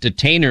ICE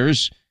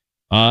detainers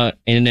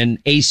in an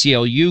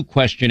ACLU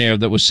questionnaire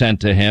that was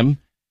sent to him.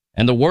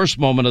 And the worst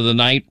moment of the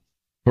night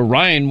for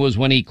Ryan was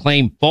when he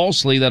claimed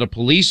falsely that a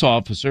police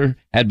officer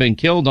had been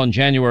killed on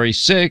January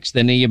 6th,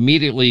 and he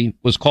immediately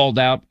was called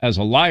out as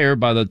a liar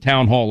by the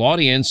town hall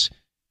audience,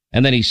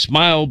 and then he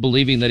smiled,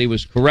 believing that he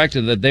was correct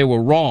and that they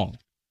were wrong.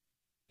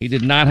 He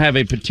did not have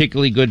a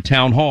particularly good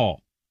town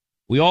hall.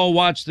 We all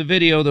watched the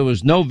video. There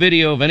was no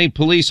video of any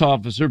police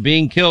officer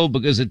being killed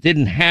because it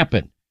didn't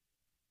happen.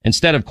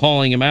 Instead of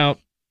calling him out,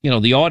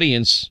 the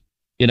audience,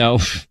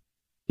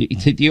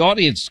 the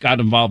audience got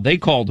involved. They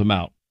called him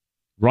out.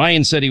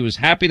 Ryan said he was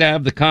happy to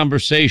have the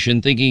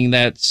conversation, thinking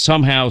that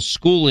somehow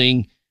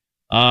schooling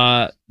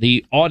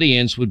the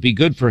audience would be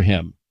good for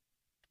him.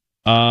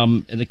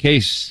 In the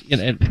case,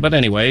 but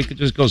anyway, it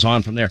just goes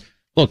on from there.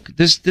 Look,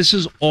 this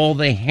is all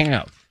they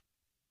have.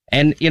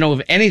 And,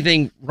 if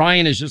anything,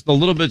 Ryan is just a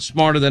little bit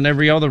smarter than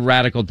every other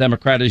radical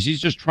Democrat is. He's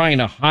just trying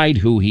to hide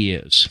who he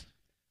is.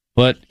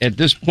 But at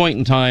this point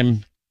in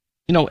time,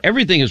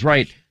 everything is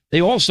right. They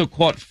also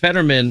caught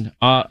Fetterman.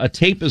 A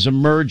tape has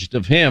emerged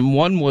of him.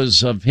 One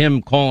was of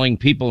him calling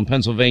people in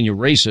Pennsylvania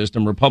racist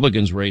and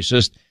Republicans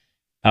racist.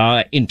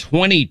 In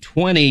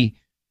 2020,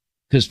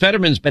 because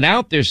Fetterman's been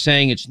out there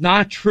saying it's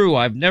not true.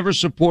 I've never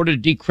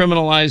supported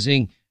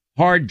decriminalizing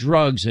hard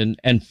drugs and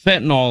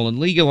fentanyl and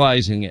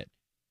legalizing it.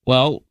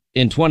 Well,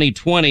 in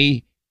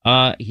 2020,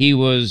 he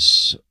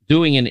was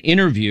doing an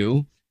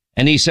interview,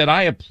 and he said,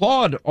 I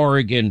applaud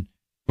Oregon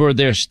for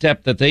their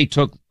step that they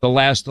took the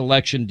last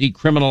election,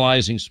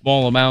 decriminalizing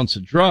small amounts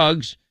of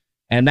drugs.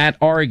 And that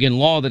Oregon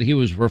law that he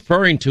was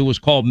referring to was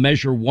called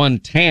Measure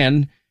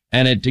 110,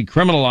 and it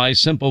decriminalized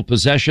simple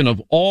possession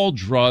of all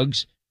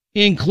drugs,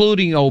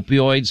 including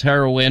opioids,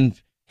 heroin,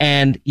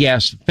 and,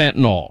 yes,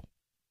 fentanyl.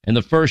 In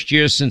the first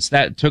year since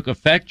that took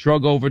effect,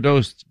 drug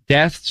overdose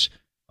deaths,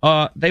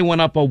 they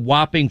went up a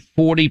whopping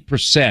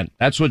 40%.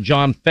 That's what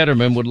John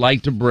Fetterman would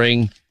like to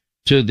bring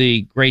to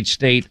the great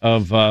state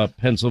of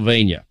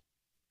Pennsylvania.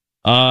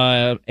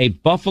 A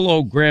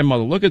Buffalo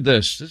grandmother. Look at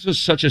this. This is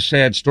such a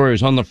sad story. It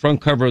was on the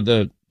front cover of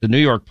the New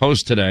York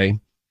Post today.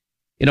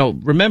 You know,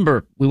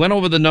 remember, we went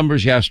over the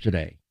numbers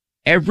yesterday.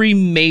 Every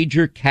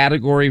major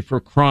category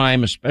for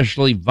crime,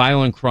 especially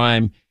violent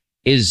crime,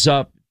 is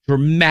up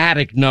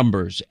dramatic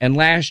numbers. And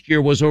last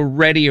year was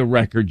already a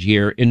record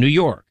year in New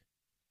York.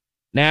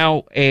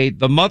 Now,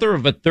 the mother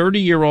of a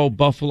 30-year-old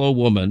Buffalo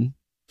woman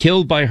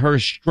killed by her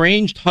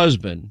estranged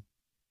husband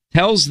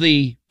tells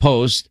the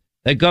Post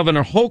that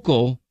Governor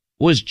Hochul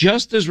was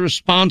just as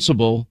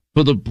responsible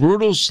for the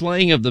brutal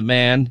slaying of the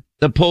man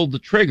that pulled the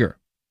trigger.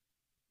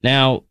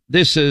 Now,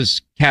 this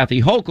is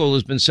Kathy Hochul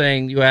has been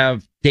saying you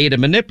have data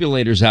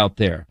manipulators out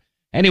there.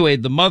 Anyway,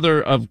 the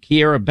mother of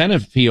Kiera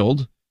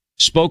Benefield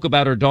spoke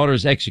about her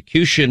daughter's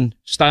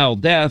execution-style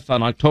death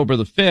on October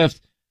the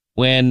 5th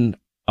when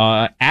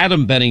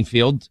Adam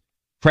Benefield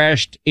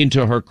crashed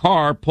into her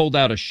car, pulled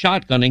out a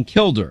shotgun, and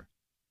killed her.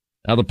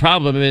 Now, the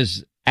problem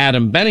is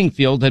Adam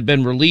Benefield had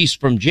been released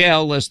from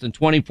jail less than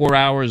 24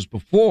 hours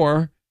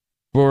before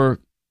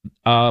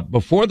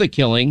the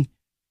killing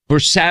for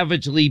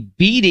savagely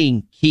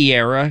beating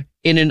Kiera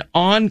in an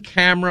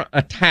on-camera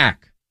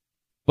attack.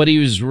 But he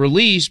was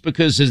released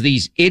because of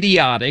these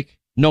idiotic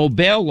no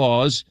bail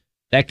laws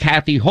that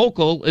Kathy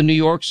Hochul in New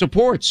York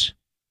supports.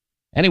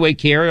 Anyway,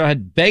 Kiera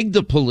had begged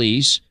the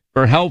police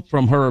for help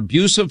from her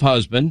abusive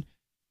husband,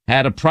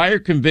 had a prior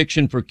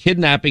conviction for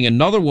kidnapping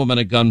another woman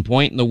at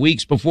gunpoint in the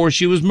weeks before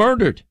she was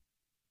murdered.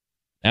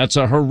 That's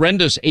a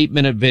horrendous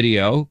 8-minute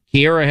video.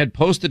 Kiera had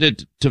posted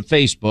it to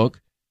Facebook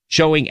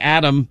showing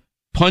Adam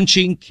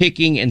punching,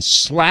 kicking, and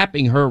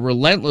slapping her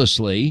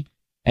relentlessly.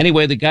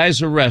 Anyway, the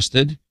guy's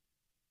arrested,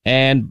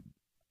 and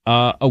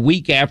a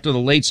week after the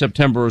late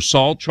September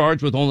assault,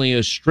 charged with only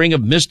a string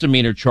of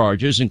misdemeanor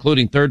charges,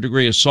 including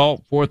third-degree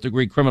assault,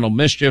 fourth-degree criminal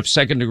mischief,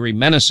 second-degree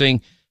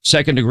menacing,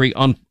 second-degree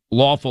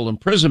unlawful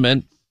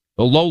imprisonment.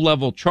 The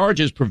low-level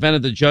charges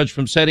prevented the judge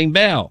from setting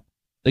bail.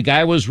 The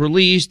guy was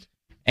released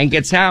and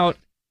gets out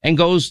and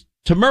goes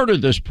to murder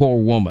this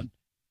poor woman.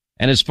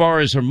 And as far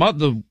as her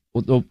mother,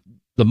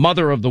 the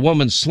mother of the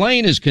woman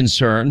slain is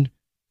concerned,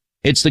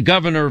 it's the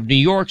governor of New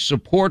York's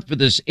support for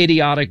this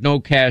idiotic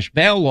no-cash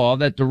bail law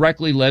that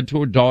directly led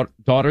to her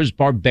daughter's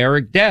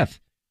barbaric death.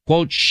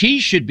 Quote, she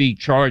should be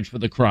charged for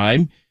the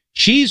crime.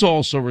 She's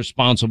also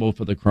responsible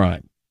for the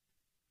crime.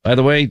 By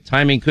the way,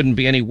 timing couldn't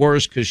be any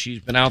worse because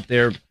she's been out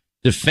there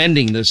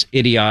defending this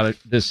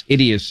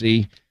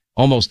idiocy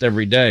almost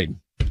every day.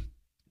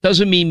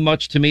 Doesn't mean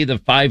much to me that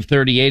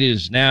 538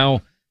 is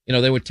now,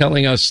 they were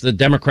telling us the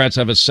Democrats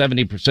have a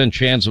 70%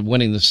 chance of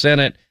winning the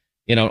Senate.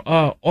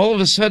 All of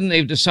a sudden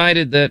they've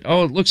decided that,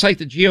 it looks like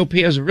the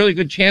GOP has a really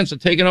good chance of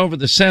taking over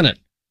the Senate.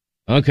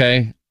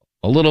 Okay.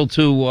 A little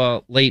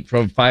too late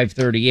from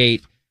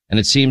 538. And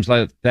it seems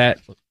like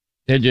that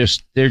they're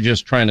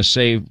just trying to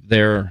save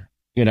their,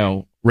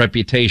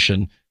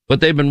 reputation, but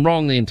they've been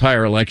wrong the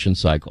entire election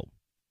cycle.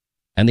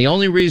 And the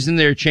only reason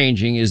they're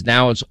changing is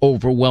now it's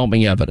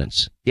overwhelming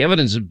evidence. The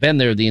evidence has been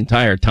there the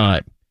entire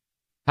time.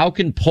 How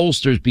can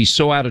pollsters be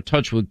so out of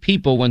touch with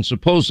people when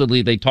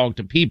supposedly they talk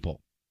to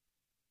people?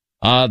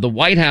 The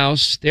White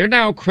House, they're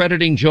now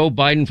crediting Joe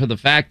Biden for the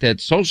fact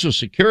that Social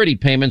Security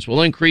payments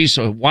will increase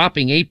a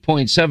whopping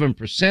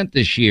 8.7%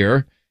 this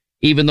year,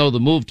 even though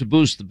the move to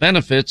boost the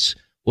benefits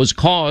was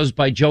caused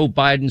by Joe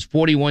Biden's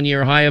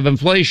 41-year high of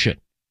inflation.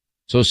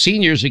 So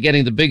seniors are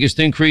getting the biggest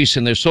increase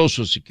in their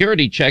Social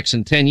Security checks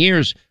in 10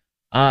 years.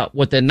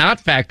 What they're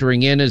not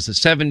factoring in is the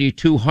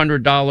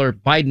 $7,200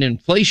 Biden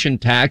inflation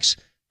tax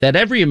that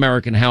every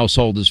American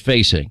household is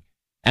facing.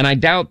 And I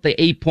doubt the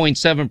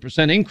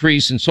 8.7%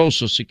 increase in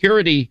Social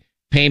Security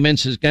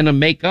payments is going to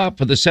make up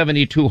for the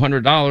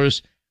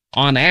 $7,200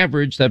 on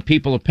average that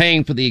people are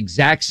paying for the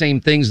exact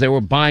same things they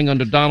were buying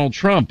under Donald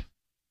Trump.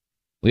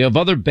 We have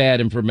other bad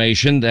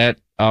information that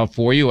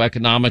for you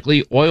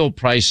economically. Oil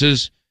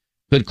prices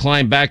could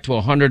climb back to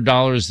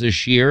 $100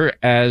 this year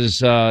as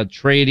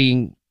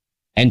trade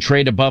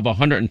above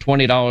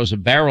 $120 a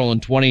barrel in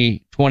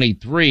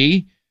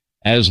 2023.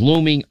 As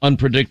looming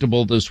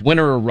unpredictable this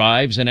winter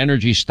arrives and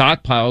energy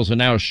stockpiles are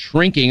now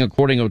shrinking,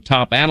 according to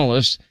top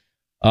analysts,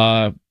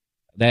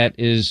 that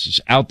is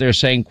out there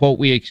saying, quote,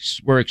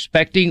 we're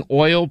expecting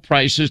oil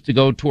prices to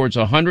go towards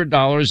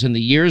 $100 in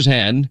the year's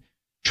end,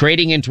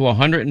 trading into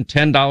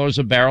 $110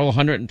 a barrel,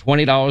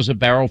 $120 a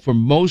barrel for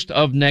most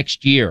of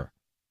next year.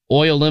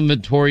 Oil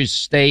inventories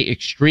stay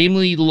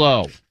extremely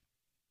low.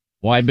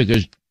 Why?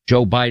 Because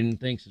Joe Biden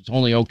thinks it's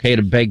only okay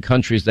to beg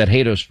countries that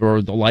hate us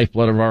for the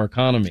lifeblood of our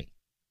economy.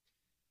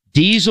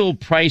 Diesel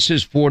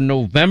prices for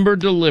November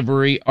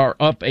delivery are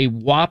up a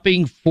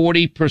whopping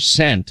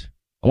 40%.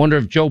 I wonder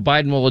if Joe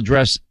Biden will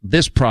address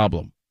this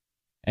problem.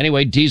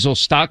 Anyway, diesel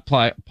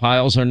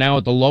stockpiles are now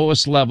at the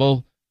lowest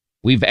level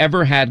we've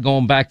ever had,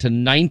 going back to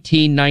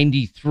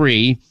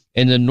 1993.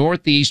 In the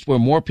Northeast, where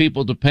more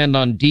people depend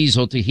on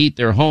diesel to heat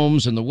their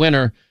homes in the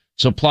winter,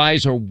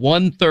 supplies are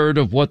 1/3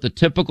 of what the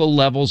typical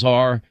levels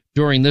are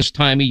during this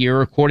time of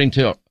year, according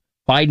to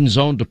Biden's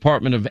own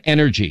Department of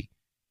Energy.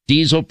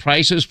 Diesel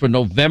prices for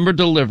November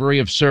delivery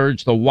have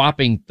surged a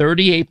whopping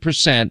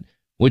 38%,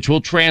 which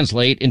will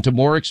translate into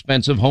more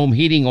expensive home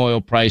heating oil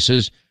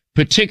prices,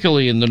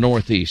 particularly in the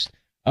Northeast.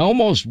 I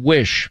almost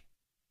wish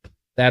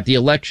that the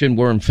election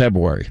were in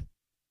February,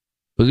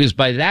 because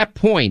by that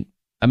point,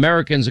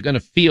 Americans are going to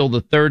feel the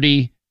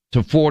 30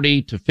 to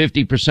 40 to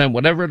 50%,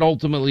 whatever it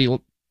ultimately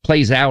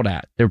plays out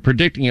at. They're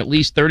predicting at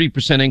least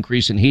 30%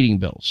 increase in heating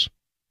bills.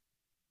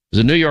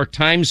 There's a New York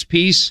Times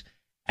piece: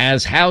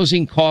 as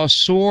housing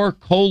costs soar,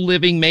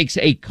 co-living makes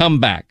a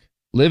comeback.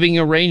 Living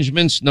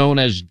arrangements known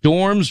as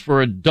dorms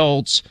for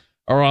adults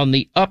are on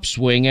the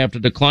upswing after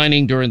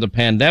declining during the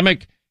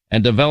pandemic,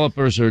 and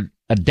developers are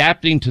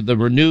adapting to the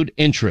renewed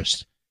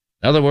interest.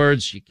 In other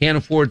words, you can't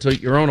afford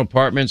your own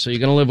apartment, so you're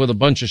going to live with a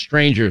bunch of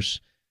strangers.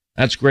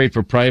 That's great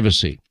for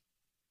privacy.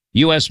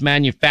 U.S.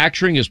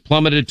 manufacturing has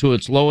plummeted to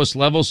its lowest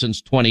level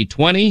since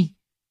 2020,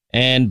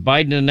 and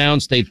Biden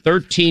announced a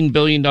 $13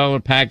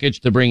 billion package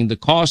to bring the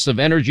cost of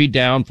energy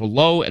down for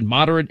low and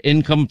moderate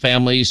income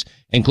families,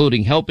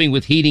 including helping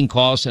with heating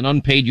costs and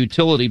unpaid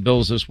utility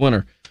bills this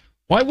winter.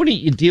 Why wouldn't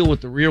you deal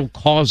with the real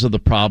cause of the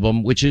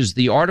problem, which is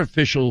the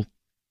artificial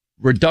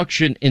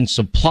reduction in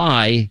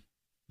supply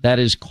that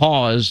is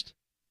caused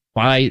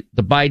by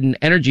the Biden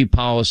energy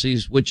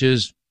policies, which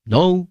is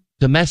no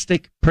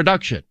domestic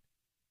production?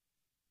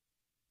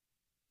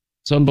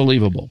 It's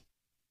unbelievable.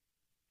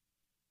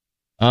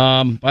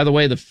 By the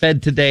way, the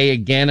Fed today,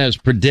 again, as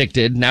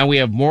predicted, now we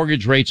have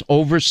mortgage rates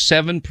over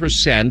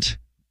 7%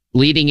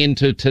 leading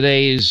into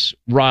today's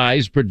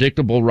rise,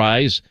 predictable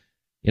rise.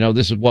 You know,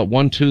 this is what,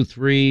 1, 2,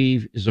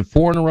 3, is it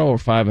 4 in a row or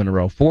 5 in a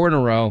row? 4 in a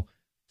row,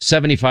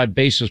 75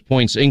 basis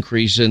points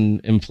increase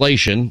in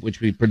inflation, which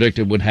we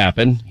predicted would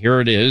happen. Here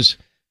it is.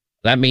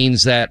 That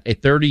means that a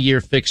 30-year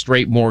fixed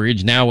rate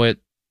mortgage now at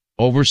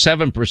over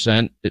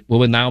 7%, it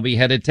will now be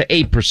headed to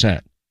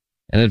 8%.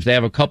 And if they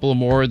have a couple of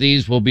more of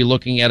these, we'll be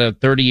looking at a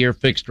 30-year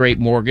fixed rate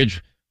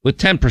mortgage with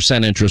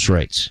 10% interest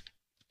rates.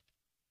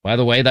 By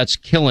the way, that's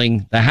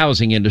killing the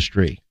housing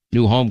industry.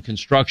 New home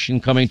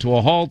construction coming to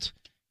a halt,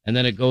 and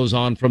then it goes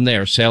on from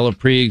there. Sale of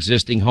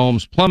pre-existing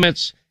homes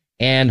plummets,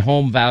 and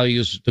home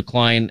values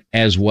decline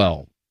as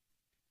well.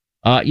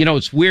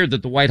 It's weird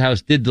that the White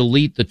House did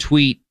delete the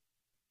tweet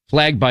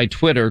flagged by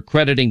Twitter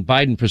crediting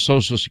Biden for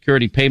Social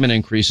Security payment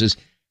increases.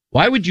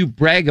 Why would you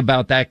brag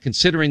about that,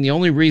 considering the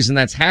only reason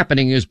that's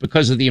happening is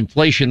because of the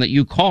inflation that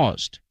you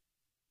caused?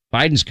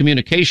 Biden's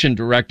communication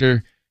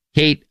director,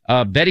 Kate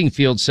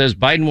Bedingfield, says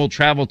Biden will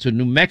travel to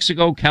New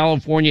Mexico,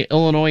 California,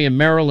 Illinois, and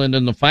Maryland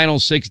in the final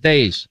 6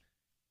 days.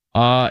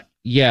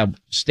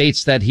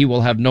 States that he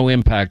will have no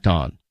impact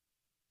on.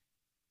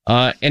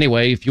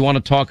 Anyway, if you want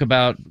to talk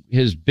about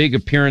his big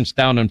appearance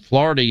down in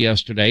Florida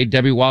yesterday,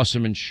 Debbie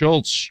Wasserman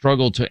Schultz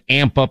struggled to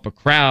amp up a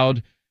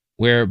crowd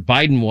where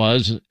Biden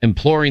was,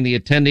 imploring the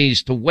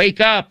attendees to wake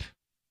up.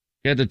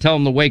 He had to tell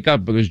them to wake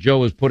up because Joe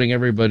was putting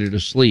everybody to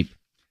sleep.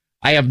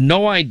 I have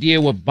no idea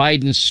what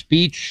Biden's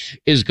speech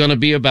is going to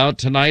be about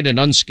tonight, an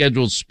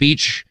unscheduled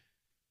speech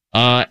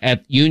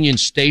at Union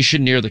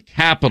Station near the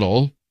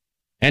Capitol.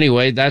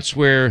 Anyway, that's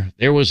where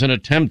there was an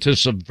attempt to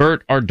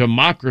subvert our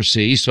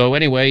democracy. So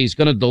anyway, he's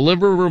going to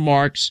deliver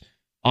remarks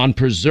on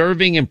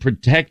preserving and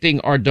protecting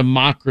our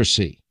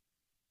democracy.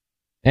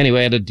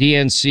 Anyway, at a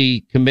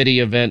DNC committee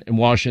event in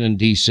Washington,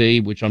 D.C.,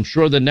 which I'm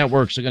sure the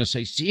networks are going to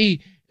say, see,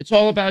 it's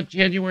all about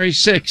January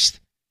 6th.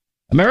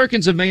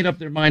 Americans have made up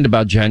their mind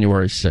about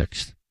January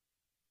 6th.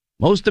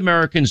 Most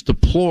Americans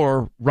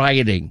deplore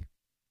rioting.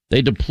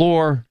 They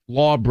deplore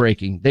law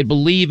breaking. They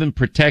believe in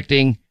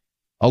protecting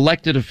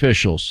elected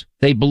officials.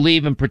 They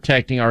believe in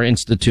protecting our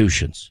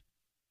institutions.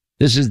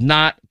 This is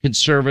not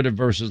conservative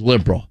versus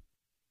liberal.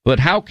 But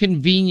how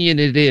convenient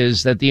it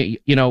is that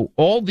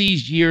all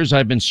these years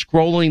I've been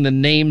scrolling the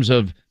names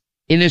of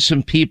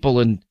innocent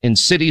people in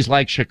cities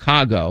like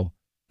Chicago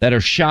that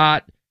are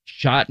shot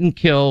and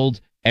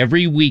killed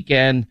every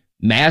weekend,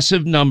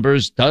 massive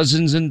numbers,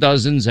 dozens and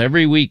dozens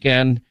every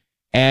weekend,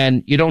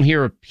 and you don't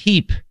hear a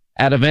peep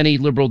out of any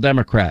liberal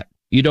Democrat.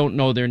 You don't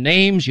know their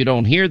names. You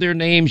don't hear their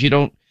names.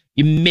 You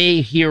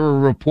may hear a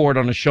report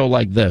on a show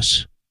like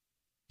this.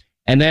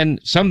 And then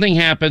something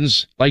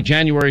happens like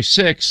January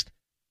 6th.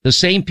 The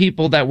same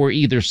people that were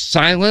either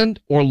silent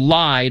or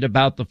lied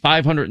about the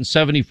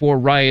 574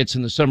 riots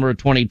in the summer of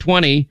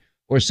 2020,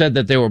 or said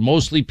that they were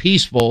mostly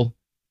peaceful,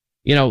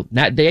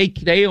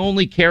 they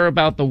only care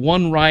about the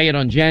one riot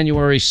on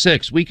January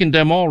 6th. We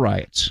condemn all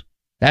riots.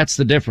 That's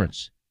the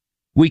difference.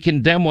 We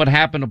condemn what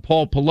happened to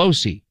Paul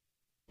Pelosi,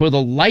 for the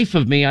life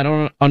of me, I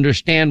don't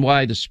understand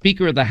why the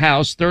Speaker of the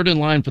House, third in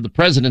line for the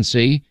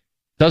presidency,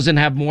 doesn't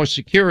have more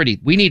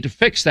security. We need to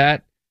fix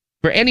that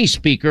for any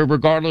speaker,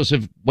 regardless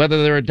of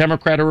whether they're a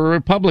Democrat or a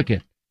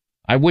Republican.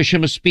 I wish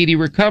him a speedy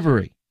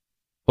recovery.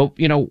 But,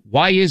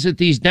 why is it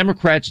these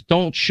Democrats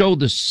don't show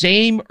the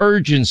same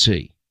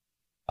urgency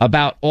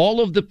about all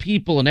of the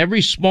people in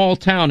every small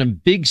town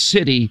and big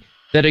city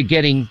that are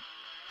getting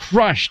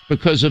crushed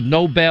because of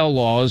no bail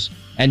laws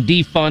and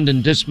defund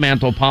and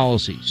dismantle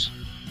policies?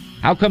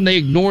 How come they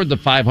ignored the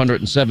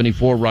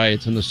 574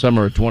 riots in the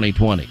summer of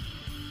 2020?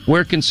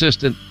 We're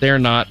consistent. They're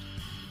not.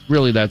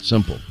 Really that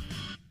simple.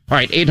 All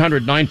right,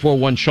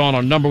 800-941-SEAN,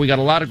 our number. We got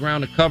a lot of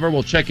ground to cover.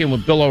 We'll check in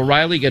with Bill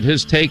O'Reilly, get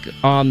his take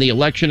on the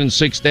election in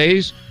 6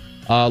 days.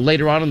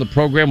 Later on in the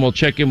program, we'll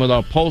check in with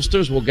our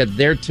pollsters. We'll get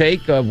their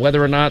take of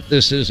whether or not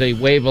this is a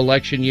wave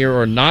election year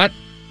or not.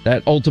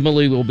 That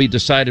ultimately will be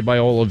decided by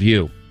all of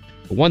you.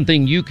 But one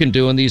thing you can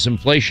do in these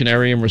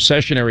inflationary and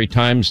recessionary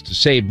times to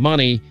save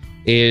money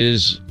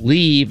is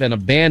leave and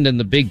abandon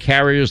the big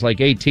carriers like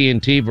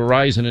AT&T,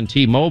 Verizon, and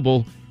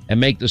T-Mobile and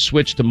make the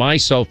switch to my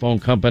cell phone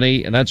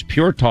company, and that's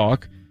Pure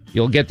Talk.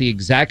 You'll get the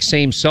exact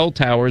same cell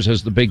towers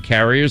as the big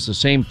carriers, the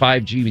same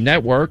 5G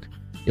network.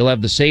 You'll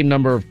have the same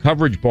number of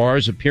coverage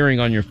bars appearing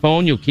on your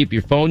phone. You'll keep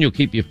your phone. You'll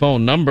keep your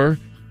phone number.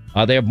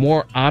 They have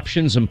more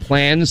options and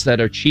plans that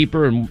are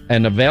cheaper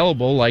and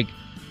available, like,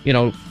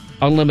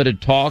 unlimited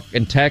talk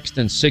and text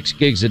and 6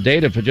 gigs of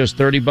data for just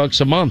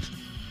 $30 a month.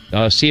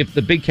 See if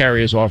the big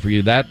carriers offer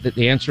you that.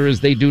 The answer is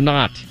they do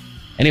not.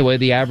 Anyway,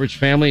 the average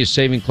family is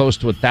saving close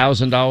to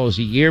 $1,000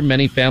 a year.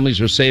 Many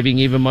families are saving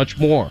even much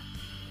more.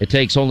 It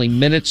takes only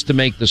minutes to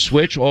make the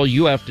switch. All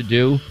you have to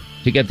do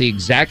to get the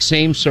exact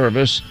same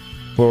service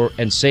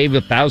and save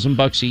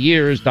 $1,000 a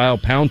year is dial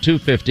pound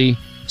 250,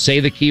 say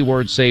the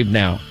keyword save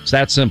now. It's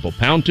that simple.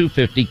 Pound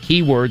 250,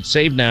 keyword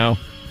save now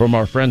from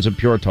our friends at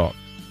Pure Talk.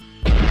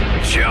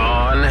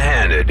 Sean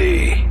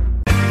Hannity.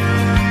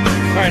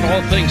 All right,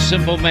 all things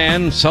simple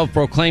man,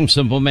 self-proclaimed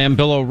simple man,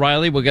 Bill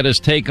O'Reilly. We'll get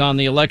his take on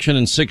the election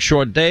in 6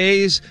 short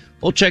days.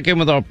 We'll check in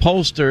with our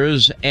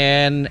pollsters,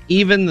 and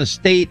even the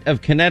state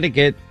of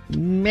Connecticut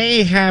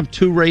may have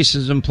 2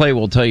 races in play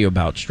we'll tell you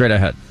about straight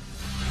ahead.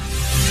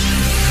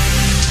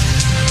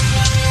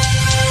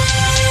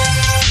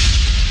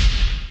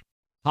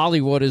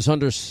 Hollywood is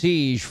under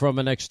siege from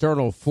an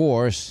external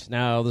force.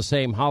 Now, the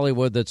same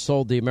Hollywood that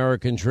sold the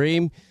American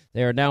dream,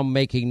 they are now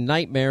making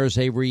nightmares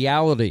a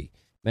reality.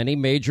 Many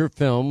major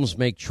films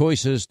make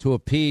choices to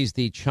appease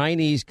the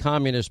Chinese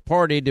Communist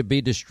Party to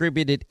be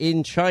distributed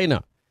in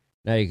China.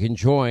 Now you can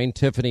join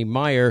Tiffany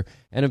Meyer,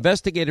 an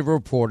investigative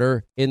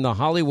reporter in the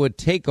Hollywood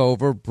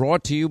Takeover,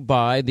 brought to you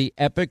by the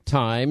Epoch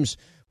Times,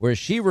 where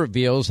she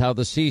reveals how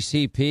the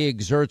CCP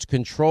exerts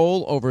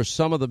control over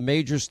some of the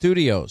major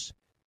studios.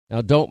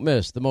 Now don't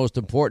miss the most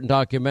important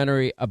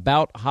documentary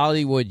about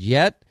Hollywood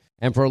yet,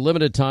 and for a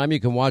limited time you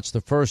can watch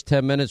the first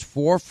 10 minutes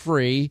for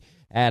free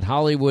at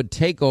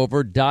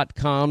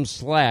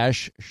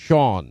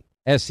HollywoodTakeover.com/Sean,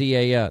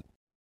 SEAN.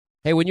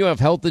 Hey, when you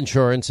have health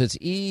insurance, it's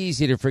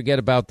easy to forget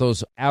about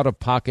those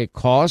out-of-pocket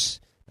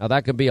costs. Now,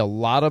 that can be a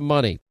lot of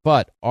money,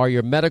 but are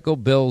your medical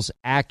bills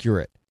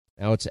accurate?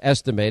 Now, it's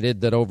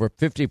estimated that over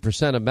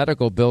 50% of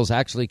medical bills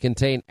actually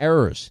contain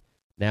errors.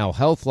 Now,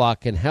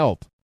 HealthLock can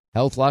help.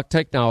 HealthLock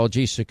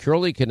technology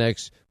securely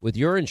connects with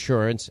your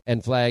insurance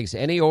and flags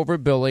any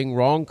overbilling,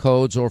 wrong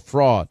codes, or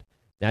fraud.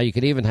 Now, you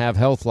can even have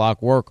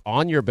HealthLock work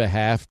on your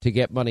behalf to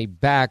get money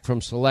back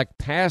from select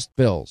past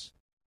bills.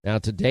 Now,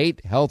 to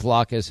date,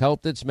 HealthLock has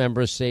helped its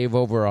members save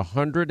over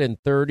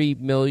 $130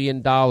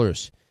 million.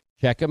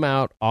 Check them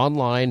out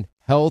online,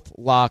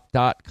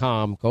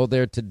 healthlock.com. Go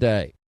there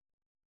today.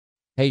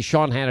 Hey,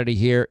 Sean Hannity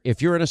here. If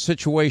you're in a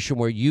situation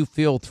where you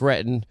feel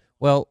threatened,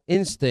 well,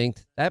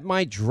 instinct, that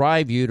might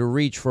drive you to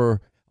reach for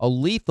a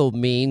lethal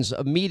means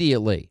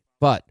immediately.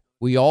 But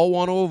we all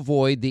want to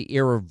avoid the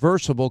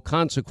irreversible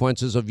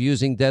consequences of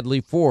using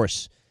deadly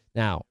force.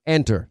 Now,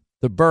 enter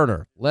the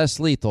Byrna, less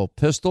lethal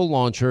pistol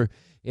launcher.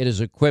 It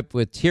is equipped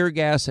with tear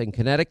gas and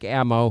kinetic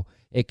ammo.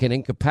 It can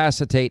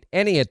incapacitate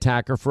any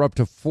attacker for up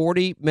to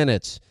 40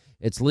 minutes.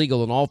 It's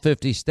legal in all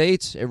 50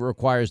 states. It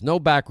requires no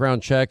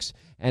background checks,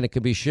 and it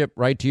can be shipped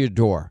right to your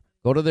door.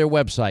 Go to their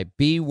website,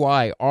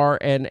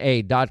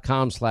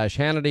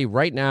 byrna.com/Hannity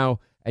right now,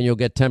 and you'll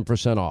get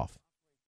 10% off.